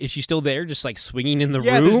 is she still there, just like swinging in the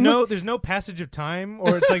room? There's no passage of time,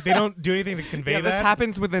 or it's like they don't do anything to convey that. This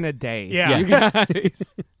happens within a day. Yeah. You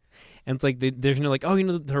guys. And it's like there's no like,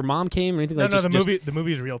 her mom came or anything like. No, the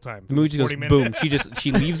movie is real time. The movie just goes 40 minutes. boom.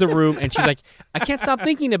 She leaves the room and she's like, "I can't stop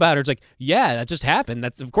thinking about her." It's like, yeah, that just happened.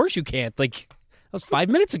 That's of course you can't. Like, that was 5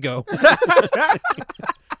 minutes ago.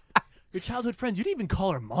 Your childhood friends, you didn't even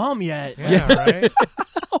call her mom yet. Yeah, right?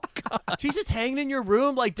 Oh god. She's just hanging in your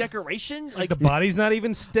room like decoration. Like the body's not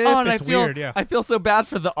even stiff. Oh, and it's weird, yeah. I feel so bad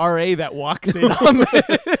for the RA that walks in on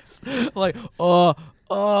this. Like,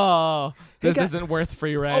 this isn't worth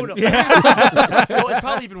free rent. Oh no. Well, it's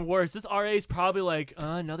probably even worse. This RA is probably like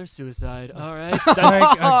another suicide. All right,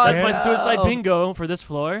 that's my suicide bingo for this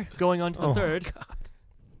floor. Going on to the third. God.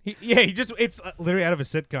 It's literally out of a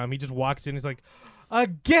sitcom. He just walks in. He's like,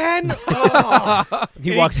 again. Oh.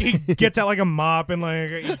 He gets out like a mop and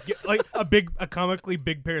like a comically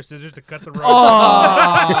big pair of scissors to cut the rope.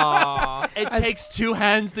 Oh. It takes 2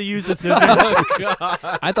 hands to use the scissors.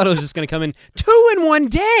 I thought it was just gonna come in 2 in 1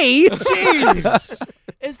 day. Jeez.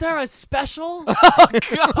 Is there a special?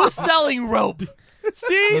 Who's selling rope?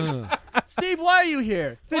 Steve? Steve, why are you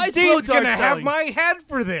here? The Why is dean's Blowdark gonna have selling? my head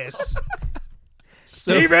for this.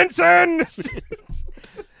 Stevenson.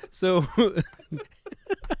 So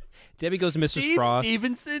Debbie goes to Mrs. Steve Frost.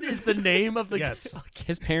 Stevenson is the name of the Yes.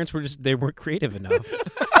 His parents weren't creative enough.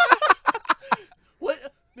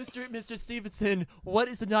 What, Mr. Stevenson? What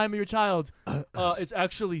is the name of your child? It's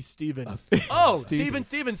actually Steven. Steven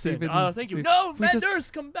Stevenson. Thank you. No, Matt Nurse,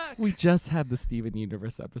 come back. We just had the Steven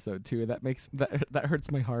Universe episode too, and that hurts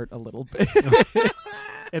my heart a little bit.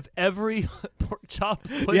 If every pork chop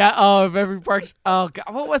was if every pork. Oh God,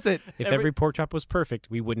 what was it? If every pork chop was perfect,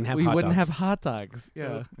 we wouldn't have. We hot wouldn't dogs. have hot dogs.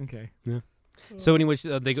 Yeah. Okay. Yeah. So anyway, she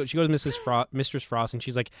goes to Mistress Frost, and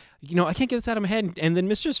she's like, I can't get this out of my head. And then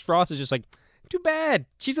Mistress Frost is just like, too bad.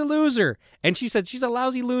 She's a loser. And she said, she's a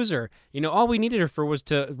lousy loser. All we needed her for was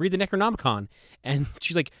to read the Necronomicon. And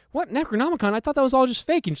she's like, what, Necronomicon? I thought that was all just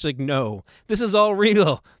fake. And she's like, no, this is all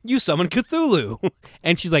real. You summoned Cthulhu.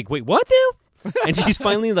 And she's like, wait, what now? And she's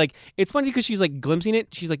finally like, it's funny because she's like glimpsing it.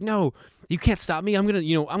 She's like, no, you can't stop me. I'm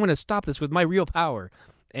going to stop this with my real power.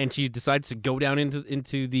 And she decides to go down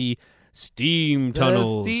into the steam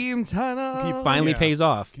tunnels. The steam tunnel. He finally pays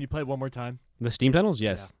off. Can you play it one more time? The steam tunnels?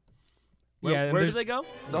 Yes. Where do they go?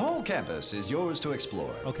 The whole campus is yours to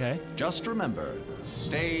explore. Okay. Just remember,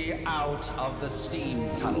 stay out of the steam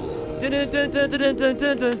tunnel.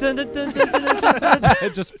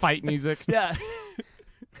 Just fight music. Yeah.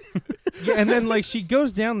 Yeah, and then like she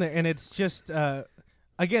goes down there, and it's just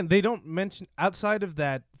again, they don't mention outside of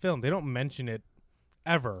that film. They don't mention it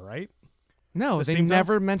ever, right? No, The they steam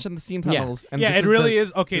never mentioned the steam tunnels. And yeah, this it really is.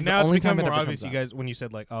 this Okay, is the now it's only time becoming it more ever obvious. comes You up. guys, when you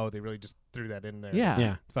said like, oh, they really just threw that in there. Yeah. to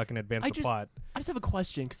Yeah. fucking advance the plot. I just have a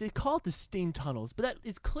question because they call it the steam tunnels, but that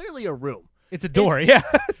is clearly a room. It's a door. Yeah.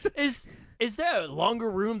 Is there a longer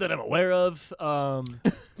room that I'm aware of?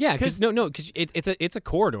 Yeah, because it's a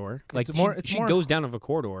corridor. Like she goes down of a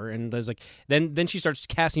corridor, and there's like then she starts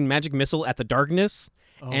casting magic missile at the darkness,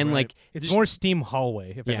 and right. like It's more steam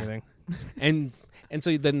hallway, if anything. and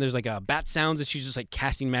so then there's like bat sounds, and she's just like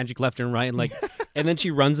casting magic left and right, and like and then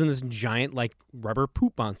she runs in this giant like rubber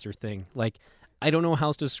poop monster thing. Like I don't know how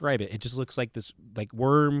else to describe it. It just looks like this like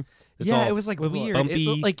worm. It's all it was like weird. bumpy. It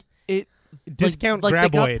looked like it Discount like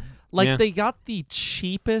graboid. They got the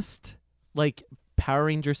cheapest like Power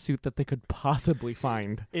Ranger suit that they could possibly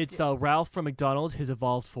find. It's Ralph from McDonald's, his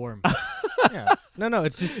evolved form. Yeah. No,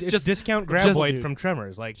 it's just discount graboid dude. from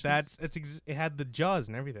Tremors. Like it had the jaws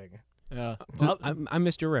and everything. Yeah. I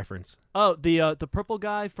missed your reference. Oh, the purple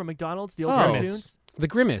guy from McDonald's, the old Oh. cartoons. The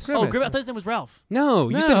Grimace. Oh, Grimace. I thought his name was Ralph. No,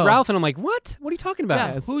 you said Ralph, and I'm like, what? What are you talking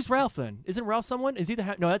about? Yeah, who's Ralph then? Isn't Ralph someone? Is he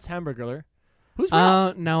the no? That's Hamburglar. Who's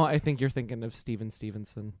Ralph? No, I think you're thinking of Steven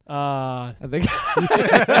Stevenson. I think.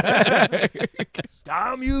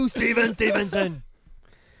 Damn you, Steven Stevenson.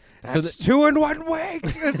 That's 2 in 1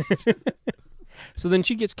 week. So then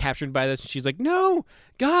she gets captured by this, and she's like, no,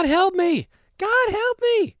 God help me. God help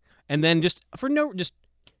me. And then just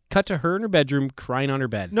cut to her in her bedroom crying on her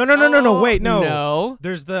bed. No, wait, no. No.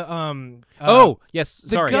 There's the yes,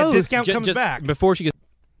 sorry. Yeah, discount Ju- comes just back. before she gets.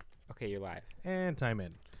 Okay, you're live. And time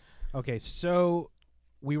in. Okay, so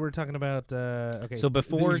we were talking about okay. So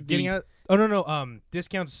before getting out. Oh no.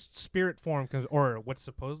 Discount's spirit form comes, or what's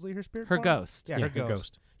supposedly her spirit? Her form? ghost. Yeah, Yeah, her her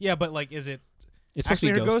ghost. Yeah, but like, is it It's supposed to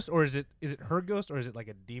actually be her ghost. ghost, or is it her ghost, or is it like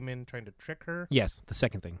a demon trying to trick her? Yes, the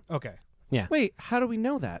second thing. Okay. Yeah. Wait, how do we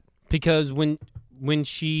know that? Because when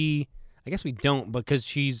she, I guess we don't, because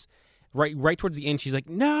she's right towards the end. She's like,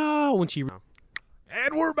 no, when she.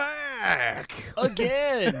 And we're back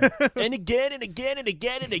again and again and again and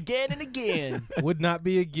again and again and again. Would not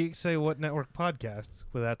be a Geek Say What Network podcast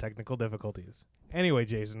without technical difficulties. Anyway,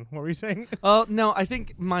 Jason, what were you saying? Oh no, I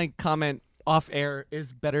think my comment off air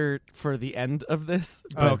is better for the end of this.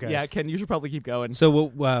 But okay. Yeah, Ken, you should probably keep going. So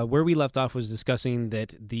where we left off was discussing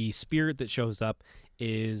that the spirit that shows up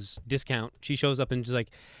is Discount. She shows up and she's like,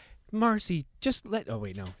 Marcy, just let. Oh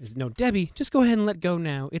wait, no, Debbie, just go ahead and let go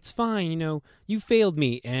now. It's fine, you failed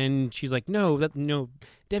me. And she's like, no,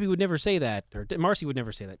 Debbie would never say that, or Marcy would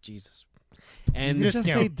never say that. Jesus. And you just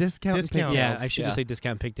say discount. And pigtails. Yeah, I should just say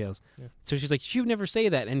discount pigtails. Yeah. So she's like, she would never say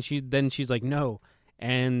that, and she's like, no.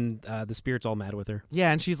 And the spirit's all mad with her.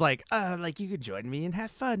 Yeah, and she's like, like you could join me and have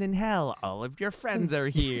fun in hell. All of your friends are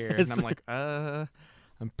here. And I'm like,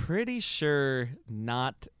 I'm pretty sure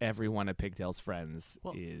not every one of Pigtail's friends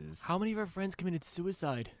is. How many of our friends committed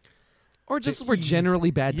suicide? Or just were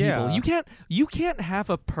generally bad yeah. people. You can't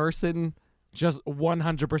have a person just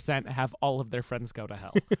 100% have all of their friends go to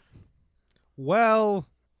hell. Well,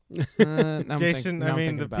 Jason, now I'm I mean,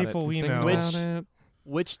 thinking the about people it. we Thinking know. about it.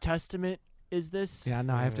 Which testament is this? Yeah,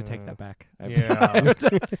 no, I have to take that back. Yeah.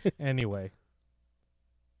 Anyway.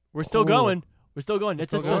 We're still going. We're still going.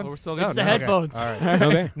 It's just we're still going. It's the Okay. headphones. All right.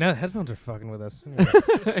 Okay. Now the headphones are fucking with us.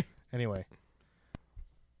 Anyway.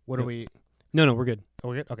 What are we? No, we're good. Oh,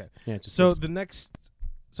 we're good? Okay. Yeah. Just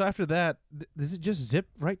So after that, does it just zip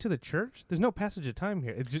right to the church? There's no passage of time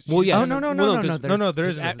here. It's just, well, yeah. no. There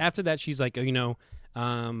is. After that, she's like,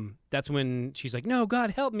 that's when she's like, no,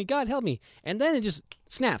 God help me, and then it just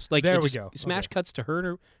snaps. Like there it we just go. Smash cuts to her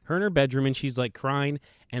in her bedroom, and she's like crying,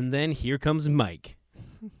 and then here comes Mike.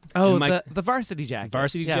 Oh, And Mike's- the varsity jacket.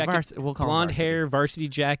 Varsity jacket. We'll call him blonde varsity. hair, varsity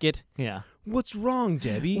jacket. Yeah. What's wrong,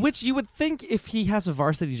 Debbie? Which you would think if he has a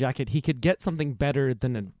varsity jacket, he could get something better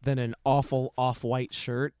than an awful off-white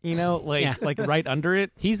shirt, you know, like right under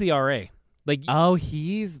it. He's the RA. Like, oh,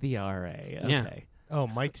 he's the RA. Okay. Yeah. Oh,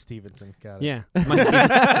 Mike Stevenson. Got it. Yeah, Mike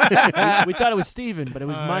Stevenson. we thought it was Steven, but it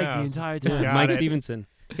was Mike yeah. the entire time. Got Mike it. Stevenson.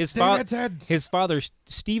 His father,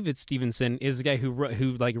 Steve Stevenson, is the guy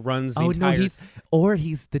who like runs the entire.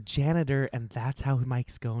 He's the janitor, and that's how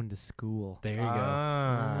Mike's going to school. There you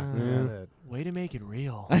Got it. Way to make it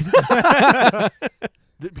real.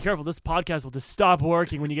 Be careful, this podcast will just stop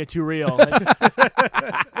working when you get too real.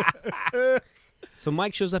 So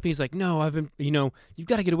Mike shows up and he's like, no, I've been, you've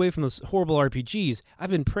got to get away from those horrible RPGs.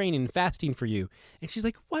 I've been praying and fasting for you. And she's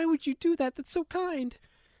like, why would you do that? That's so kind.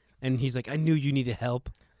 And he's like, I knew you needed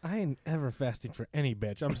help. I ain't ever fasting for any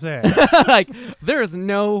bitch. I'm saying. Like, there is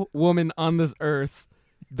no woman on this earth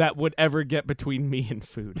that would ever get between me and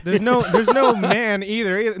food. There's no man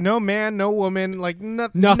either. No man, no woman, like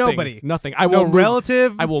Nothing. nobody. Nothing. No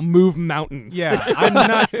relative. I will move mountains. Yeah, I'm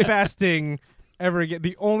not fasting ever again.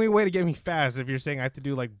 The only way to get me fast, if you're saying I have to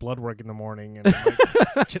do like blood work in the morning and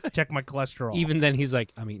like, check my cholesterol. Even then, he's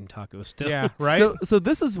like, I'm eating tacos still. Yeah, right. So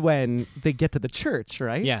this is when they get to the church,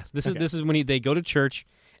 right? Yes, this is when they go to church,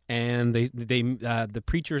 and they the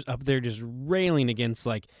preacher's up there just railing against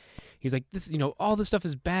like. He's like, this, all this stuff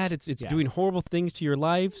is bad. It's doing horrible things to your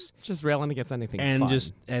lives. Just railing against anything and fun.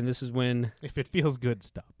 and this is when, if it feels good,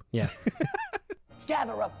 stop. Yeah.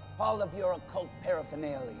 Gather up all of your occult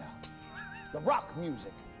paraphernalia, the rock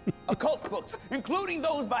music, occult books, including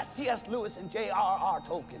those by C.S. Lewis and J.R.R.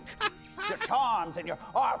 Tolkien, your charms and your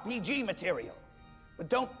RPG material. But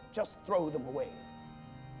don't just throw them away.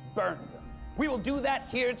 Burn them. We will do that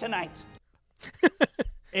here tonight.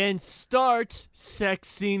 And start sex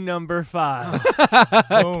scene number 5.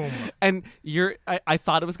 Boom. And I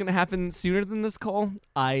thought it was going to happen sooner than this, Cole.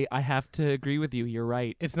 I have to agree with you. You're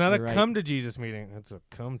right. It's not You're a right. come to Jesus meeting. It's a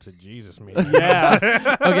come to Jesus meeting.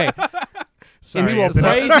 Yeah. Okay. Sorry. We will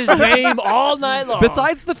praise his name all night long.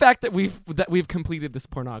 Besides the fact that we've completed this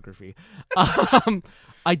pornography,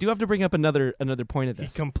 I do have to bring up another point of He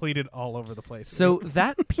this. completed all over the place. So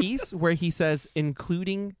that piece where he says,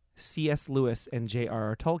 including C.S. Lewis and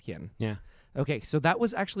J.R.R. Tolkien. Yeah. Okay, so that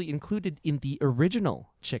was actually included in the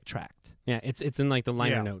original Chick Tract. Yeah, it's in like the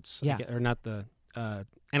liner Yeah. notes. Yeah. Or not the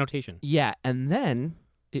annotation. Yeah, and then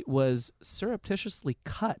it was surreptitiously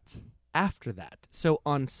cut after that. So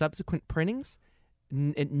on subsequent printings,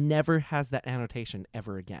 it never has that annotation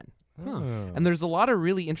ever again. And there's a lot of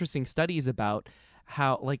really interesting studies about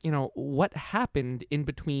how, what happened in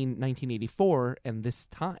between 1984 and this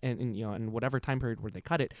time, and whatever time period where they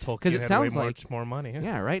cut it. Tolkien it had sounds way like much more money.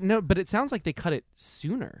 Yeah, right. No, but it sounds like they cut it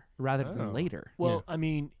sooner rather Oh. than later. Well, I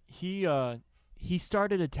mean, he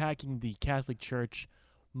started attacking the Catholic Church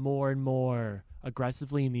more and more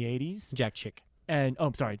aggressively in the 80s. Jack Chick. And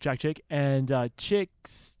Jack Chick. And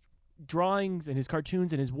Chick's drawings and his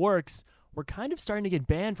cartoons and his works were kind of starting to get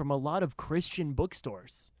banned from a lot of Christian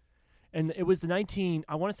bookstores. And it was I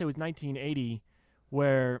want to say it was 1980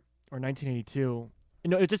 or 1982.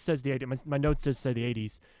 No, it just says the 80s. My notes just say the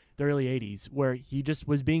 80s, the early 80s, where he just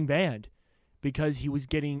was being banned because he was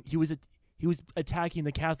attacking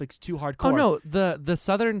the Catholics too hardcore. Oh no, the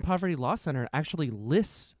Southern Poverty Law Center actually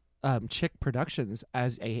lists Chick Productions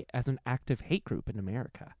as an active hate group in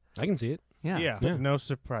America. I can see it. Yeah. No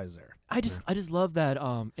surprise there. I just love that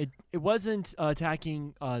it wasn't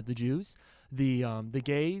attacking the Jews, the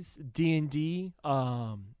gays, D&D,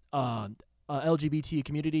 LGBT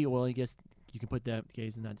community. Well, I guess you can put that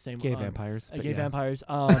gays in that same Gay vampires. gay vampires.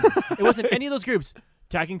 It wasn't any of those groups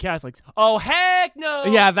attacking Catholics. Oh heck no!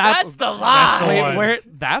 Yeah, that's the line.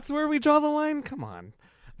 That's where we draw the line. Come on,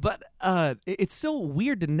 but it's still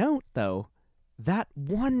weird to note though that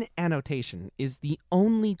one annotation is the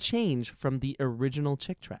only change from the original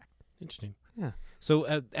Chick Tract. Interesting. Yeah.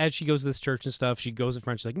 So as she goes to this church and stuff, she goes in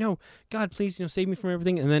front. She's like, "No, God, please, save me from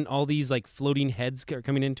everything." And then all these like floating heads are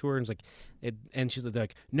coming into her, and it's like, and she's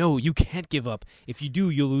like, "No, you can't give up. If you do,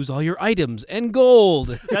 you'll lose all your items and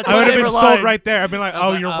gold." That's I would have been sold line. right there. I'd been like,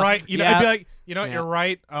 "Oh, you're right." yeah. I'd be like, Yeah. you're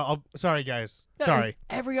right. Sorry, guys. Yeah, Sorry.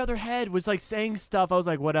 Every other head was like saying stuff. I was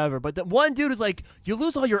like, whatever. But the one dude was like, "You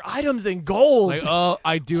lose all your items in gold." Like, oh,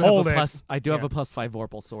 I do Hold have it. a plus. I do have Yeah. a +5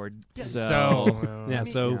 Vorpal sword. So, Yeah.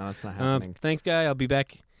 So that's not happening. thanks, guy. I'll be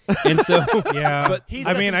back. And so yeah, but He's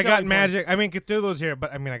I got mean, some I got selling magic. points. I mean, Cthulhu's here,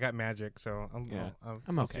 but I mean, I got magic, so I'm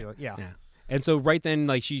I'll okay. see you. Yeah. Yeah. And so right then,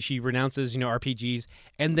 like she renounces, RPGs,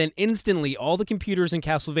 and then instantly all the computers in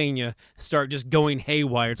Castlevania start just going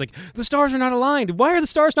haywire. It's like the stars are not aligned. Why are the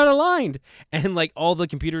stars not aligned? And like all the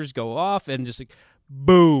computers go off, and just like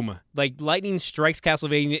boom. Like lightning strikes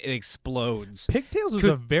Castlevania, it explodes. Pigtails was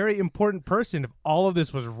a very important person if all of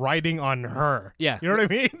this was riding on her. Yeah. You know what I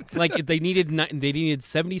mean? Like they needed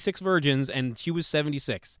 76 virgins and she was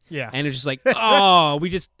 76. Yeah. And it's just like, Oh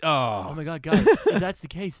my God, guys! If that's the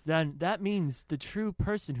case, then that means the true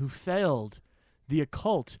person who failed the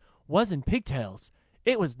occult wasn't Pigtails.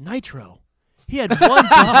 It was Nitro. He had one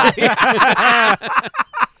job.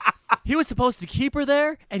 He was supposed to keep her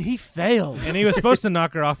there, and he failed. And he was supposed to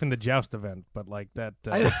knock her off in the joust event, but like that.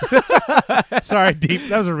 Sorry, deep.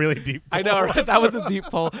 That was a really deep pull. I know, right? That was a deep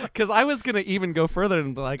pull. Because I was going to even go further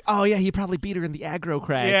and be like, oh, yeah, he probably beat her in the aggro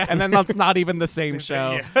crag. Yeah. And then that's not even the same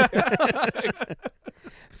show.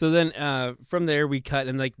 So then from there we cut,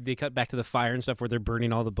 and like they cut back to the fire and stuff where they're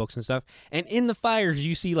burning all the books and stuff. And in the fires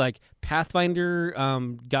you see like Pathfinder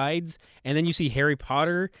guides, and then you see Harry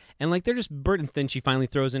Potter, and like they're just burnt. And then she finally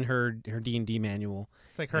throws in her D&D manual.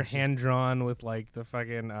 It's like her hand drawn with like the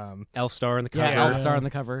fucking elf star on the cover. Yeah, elf star on the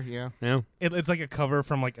cover. Yeah. It's like a cover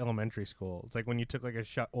from like elementary school. It's like when you took like a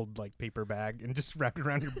old like paper bag and just wrapped it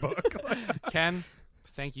around your book. Ken,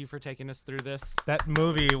 thank you for taking us through this. That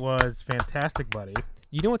movie was fantastic, buddy.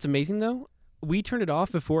 You know what's amazing though? We turned it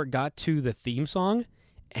off before it got to the theme song,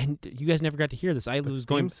 and you guys never got to hear this. I was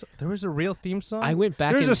going. There was a real theme song. I went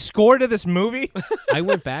back. There's a score to this movie. I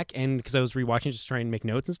went back and because I was rewatching, just trying to make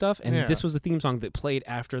notes and stuff, and this was the theme song that played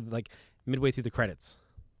after like midway through the credits.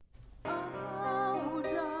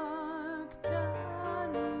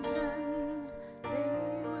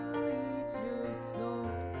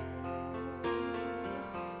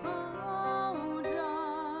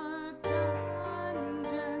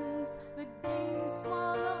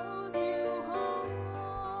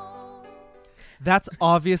 That's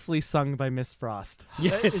obviously sung by Miss Frost.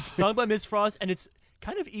 Yes. It's sung by Miss Frost, and it's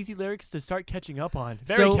kind of easy lyrics to start catching up on.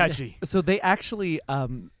 Very catchy. So they actually,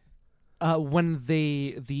 when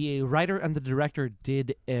the writer and the director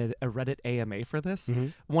did a Reddit AMA for this,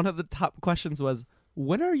 one of the top questions was,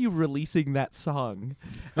 when are you releasing that song?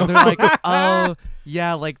 And they're like, oh,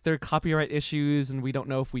 yeah, like there are copyright issues and we don't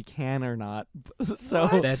know if we can or not. So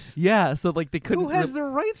so like they couldn't. Who has the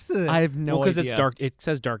rights to that? I have no idea. Because it's dark. It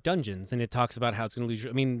says Dark Dungeons, and it talks about how it's going to lose.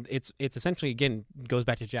 I mean, it's essentially again goes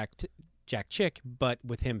back to Jack Chick, but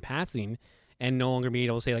with him passing and no longer being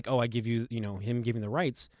able to say like, oh, I give you, him giving the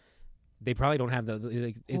rights. They probably don't have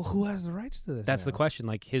the. Well, who has the rights to this? That's the question.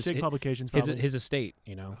 Like his publications, his estate,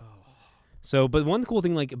 So, but one cool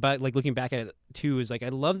thing, like about like looking back at it too, is like I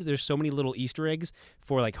love that there's so many little Easter eggs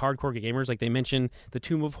for like hardcore gamers. Like they mention the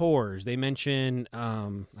Tomb of Horrors. They mention I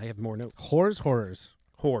have more notes. Horrors.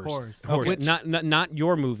 Okay. Not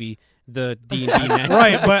your movie, the D&D.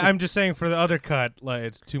 Right, but I'm just saying for the other cut, like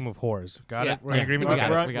it's Tomb of Horrors. Got it? We're in agreement. We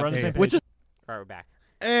got it. We're on the same page. Which is all right, we're back.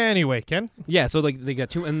 Anyway, Ken. Yeah, so like they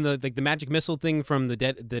got two, and the magic missile thing from the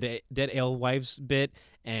dead alewives bit,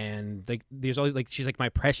 and like there's always like she's like my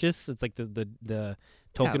precious. It's like the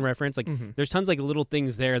Tolkien reference. Like there's tons like little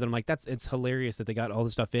things there that I'm like it's hilarious that they got all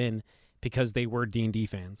this stuff in because they were D&D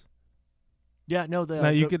fans. Yeah, no,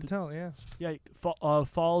 you could tell. Yeah, yeah.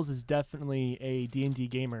 Falls is definitely a D&D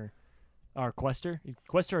gamer, or quester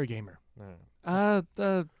or gamer.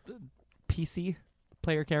 the PC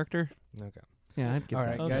player character. Okay. Yeah, I'd give all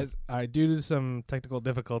that. right, Okay. guys. All right, due to some technical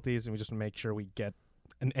difficulties, and we just make sure we get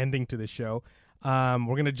an ending to the show,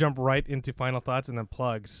 we're gonna jump right into final thoughts and then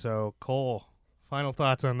plugs. So, Cole, final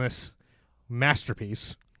thoughts on this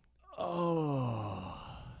masterpiece. Oh,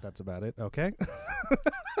 that's about it. Okay.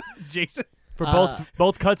 Jason, for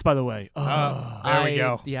both cuts, by the way. There we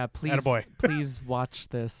go. Yeah, please, Attaboy. please watch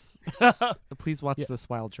this. Please watch this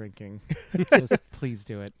while drinking. Just please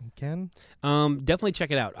do it. Ken? Definitely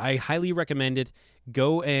check it out. I highly recommend it.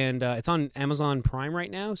 Go and it's on Amazon Prime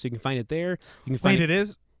right now, so you can find it there. You can find it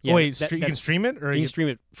is? Yeah, wait, you can stream it? Or you can stream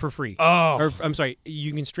it for free. Oh. Or, I'm sorry,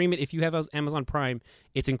 you can stream it if you have Amazon Prime.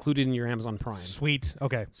 It's included in your Amazon Prime. Sweet.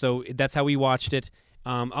 Okay. So that's how we watched it.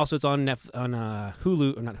 Also, it's on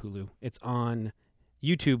Hulu, or not Hulu. It's on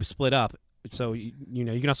YouTube, split up. So you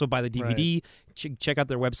can also buy the DVD. Right. Check out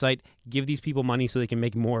their website. Give these people money so they can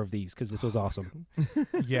make more of these because this was awesome.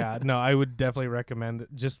 Yeah, no, I would definitely recommend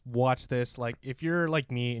just watch this. Like, if you're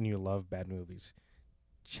like me and you love bad movies,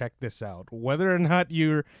 check this out. Whether or not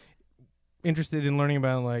you're interested in learning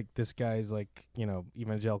about like this guy's like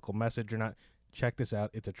evangelical message or not, check this out.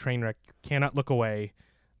 It's a train wreck. You cannot look away.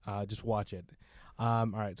 Just watch it. All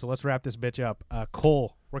right, so let's wrap this bitch up.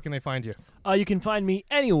 Cole, where can they find you? You can find me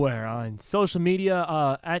anywhere on social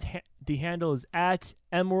media. The handle is at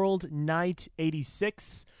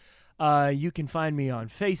EmeraldKnight86. You can find me on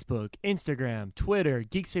Facebook, Instagram, Twitter,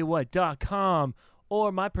 GeekSayWhat.com,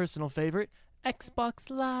 or my personal favorite,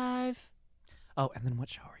 Xbox Live. Oh, and then what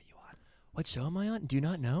show are you on? What show am I on? Do you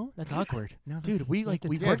not know? That's awkward. No, Dude, we work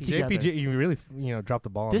Yeah, together. JPG, you really dropped the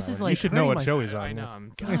ball. on This that is one. like you should know hurting what my show feelings. he's on. I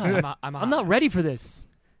know. yeah. I'm not ready for this.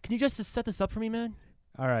 Can you just set this up for me, man?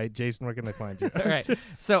 All right, Jason, where can they find you? All right.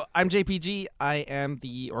 So I'm JPG. I am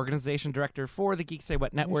the organization director for the Geek Say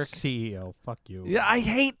What Network. CEO. Fuck you. Yeah, I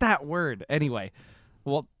hate that word. Anyway,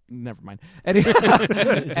 well, never mind. Anyway,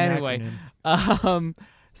 It's an anyway,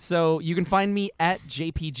 so you can find me at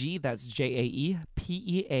JPG. That's JAEPEAGEE.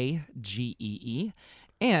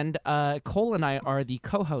 And Cole and I are the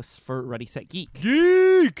co-hosts for Ready Set Geek.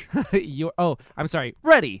 Geek. I'm sorry.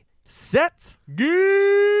 Ready Set Geek.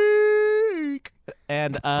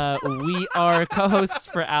 And we are co-hosts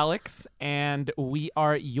for Alex, and we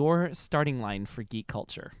are your starting line for geek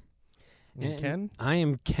culture. And Ken? I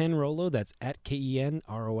am Ken Rolo. That's at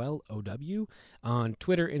KenRolow on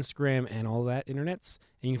Twitter, Instagram, and all that internets.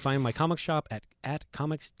 And you can find my comic shop at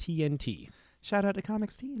Comics TNT. Shout out to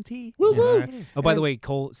Comics TNT. Woo woo! Oh, by the way,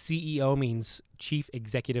 Cole, CEO means Chief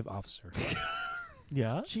Executive Officer.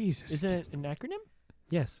 Yeah. Jesus. Isn't it an acronym?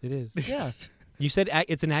 Yes, it is. Yeah. You said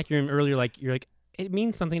it's an acronym earlier. You're like, it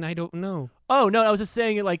means something I don't know. Oh, no, I was just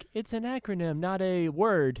saying it like, it's an acronym, not a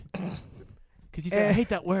word. Because you said, I hate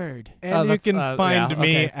that word. And you can find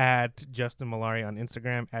me okay. at Justin Malari on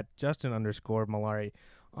Instagram, at Justin_Malari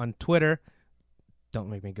on Twitter. Don't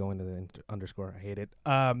make me go into the underscore. I hate it.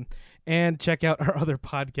 And check out our other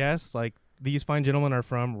podcasts. Like these fine gentlemen are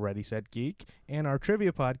from Ready Set Geek and our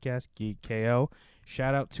trivia podcast, Geek KO.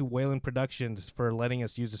 Shout out to Wayland Productions for letting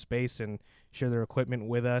us use the space and share their equipment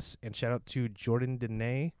with us. And shout out to Jordan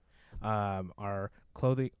Dene, our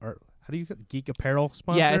clothing, or how do you Geek Apparel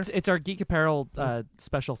sponsor? Yeah, it's our Geek Apparel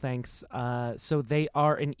special thanks. So they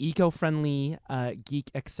are an eco-friendly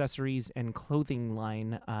geek accessories and clothing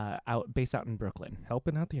line based out in Brooklyn.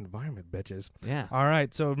 Helping out the environment, bitches. Yeah. All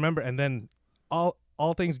right. So remember, and then all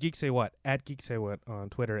things Geek Say What at Geek Say What on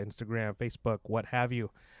Twitter, Instagram, Facebook, what have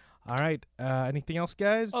you. All right. Anything else,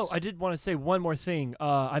 guys? Oh, I did want to say one more thing.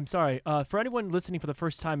 I'm sorry. For anyone listening for the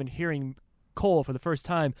first time and hearing Cole for the first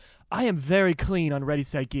time, I am very clean on Ready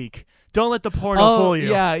Set Geek. Don't let the porno fool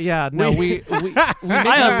you. Yeah. No, we make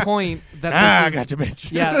it a point that this is, gotcha,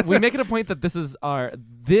 bitch. Yeah, we make it a point that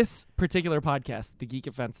this particular podcast, The Geek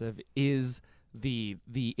Offensive, is the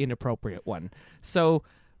inappropriate one. So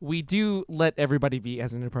we do let everybody be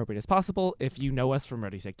as inappropriate as possible. If you know us from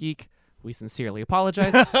Ready Set Geek, we sincerely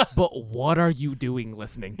apologize. But what are you doing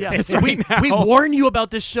listening to this right now? We warn you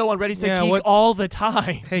about this show on Ready Set Geek all the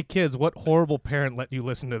time. Hey, kids, what horrible parent let you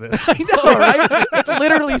listen to this? I know, right? It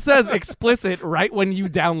literally says explicit right when you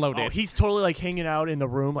download it. He's totally like hanging out in the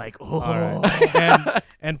room like, oh. All right.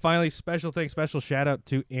 and finally, special shout out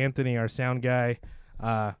to Anthony, our sound guy.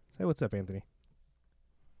 Say what's up, Anthony.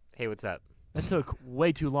 Hey, what's up? That took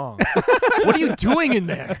way too long. What are you doing in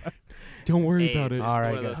there? Don't worry about it. All right,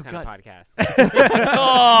 one of guys. those kind of podcasts.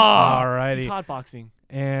 All righty. It's hotboxing.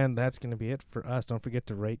 And that's going to be it for us. Don't forget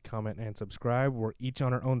to rate, comment, and subscribe. We're each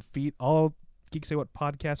on our own feed. All Geek Say What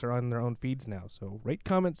podcasts are on their own feeds now. So rate,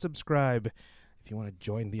 comment, subscribe if you want to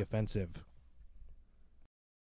join the offensive.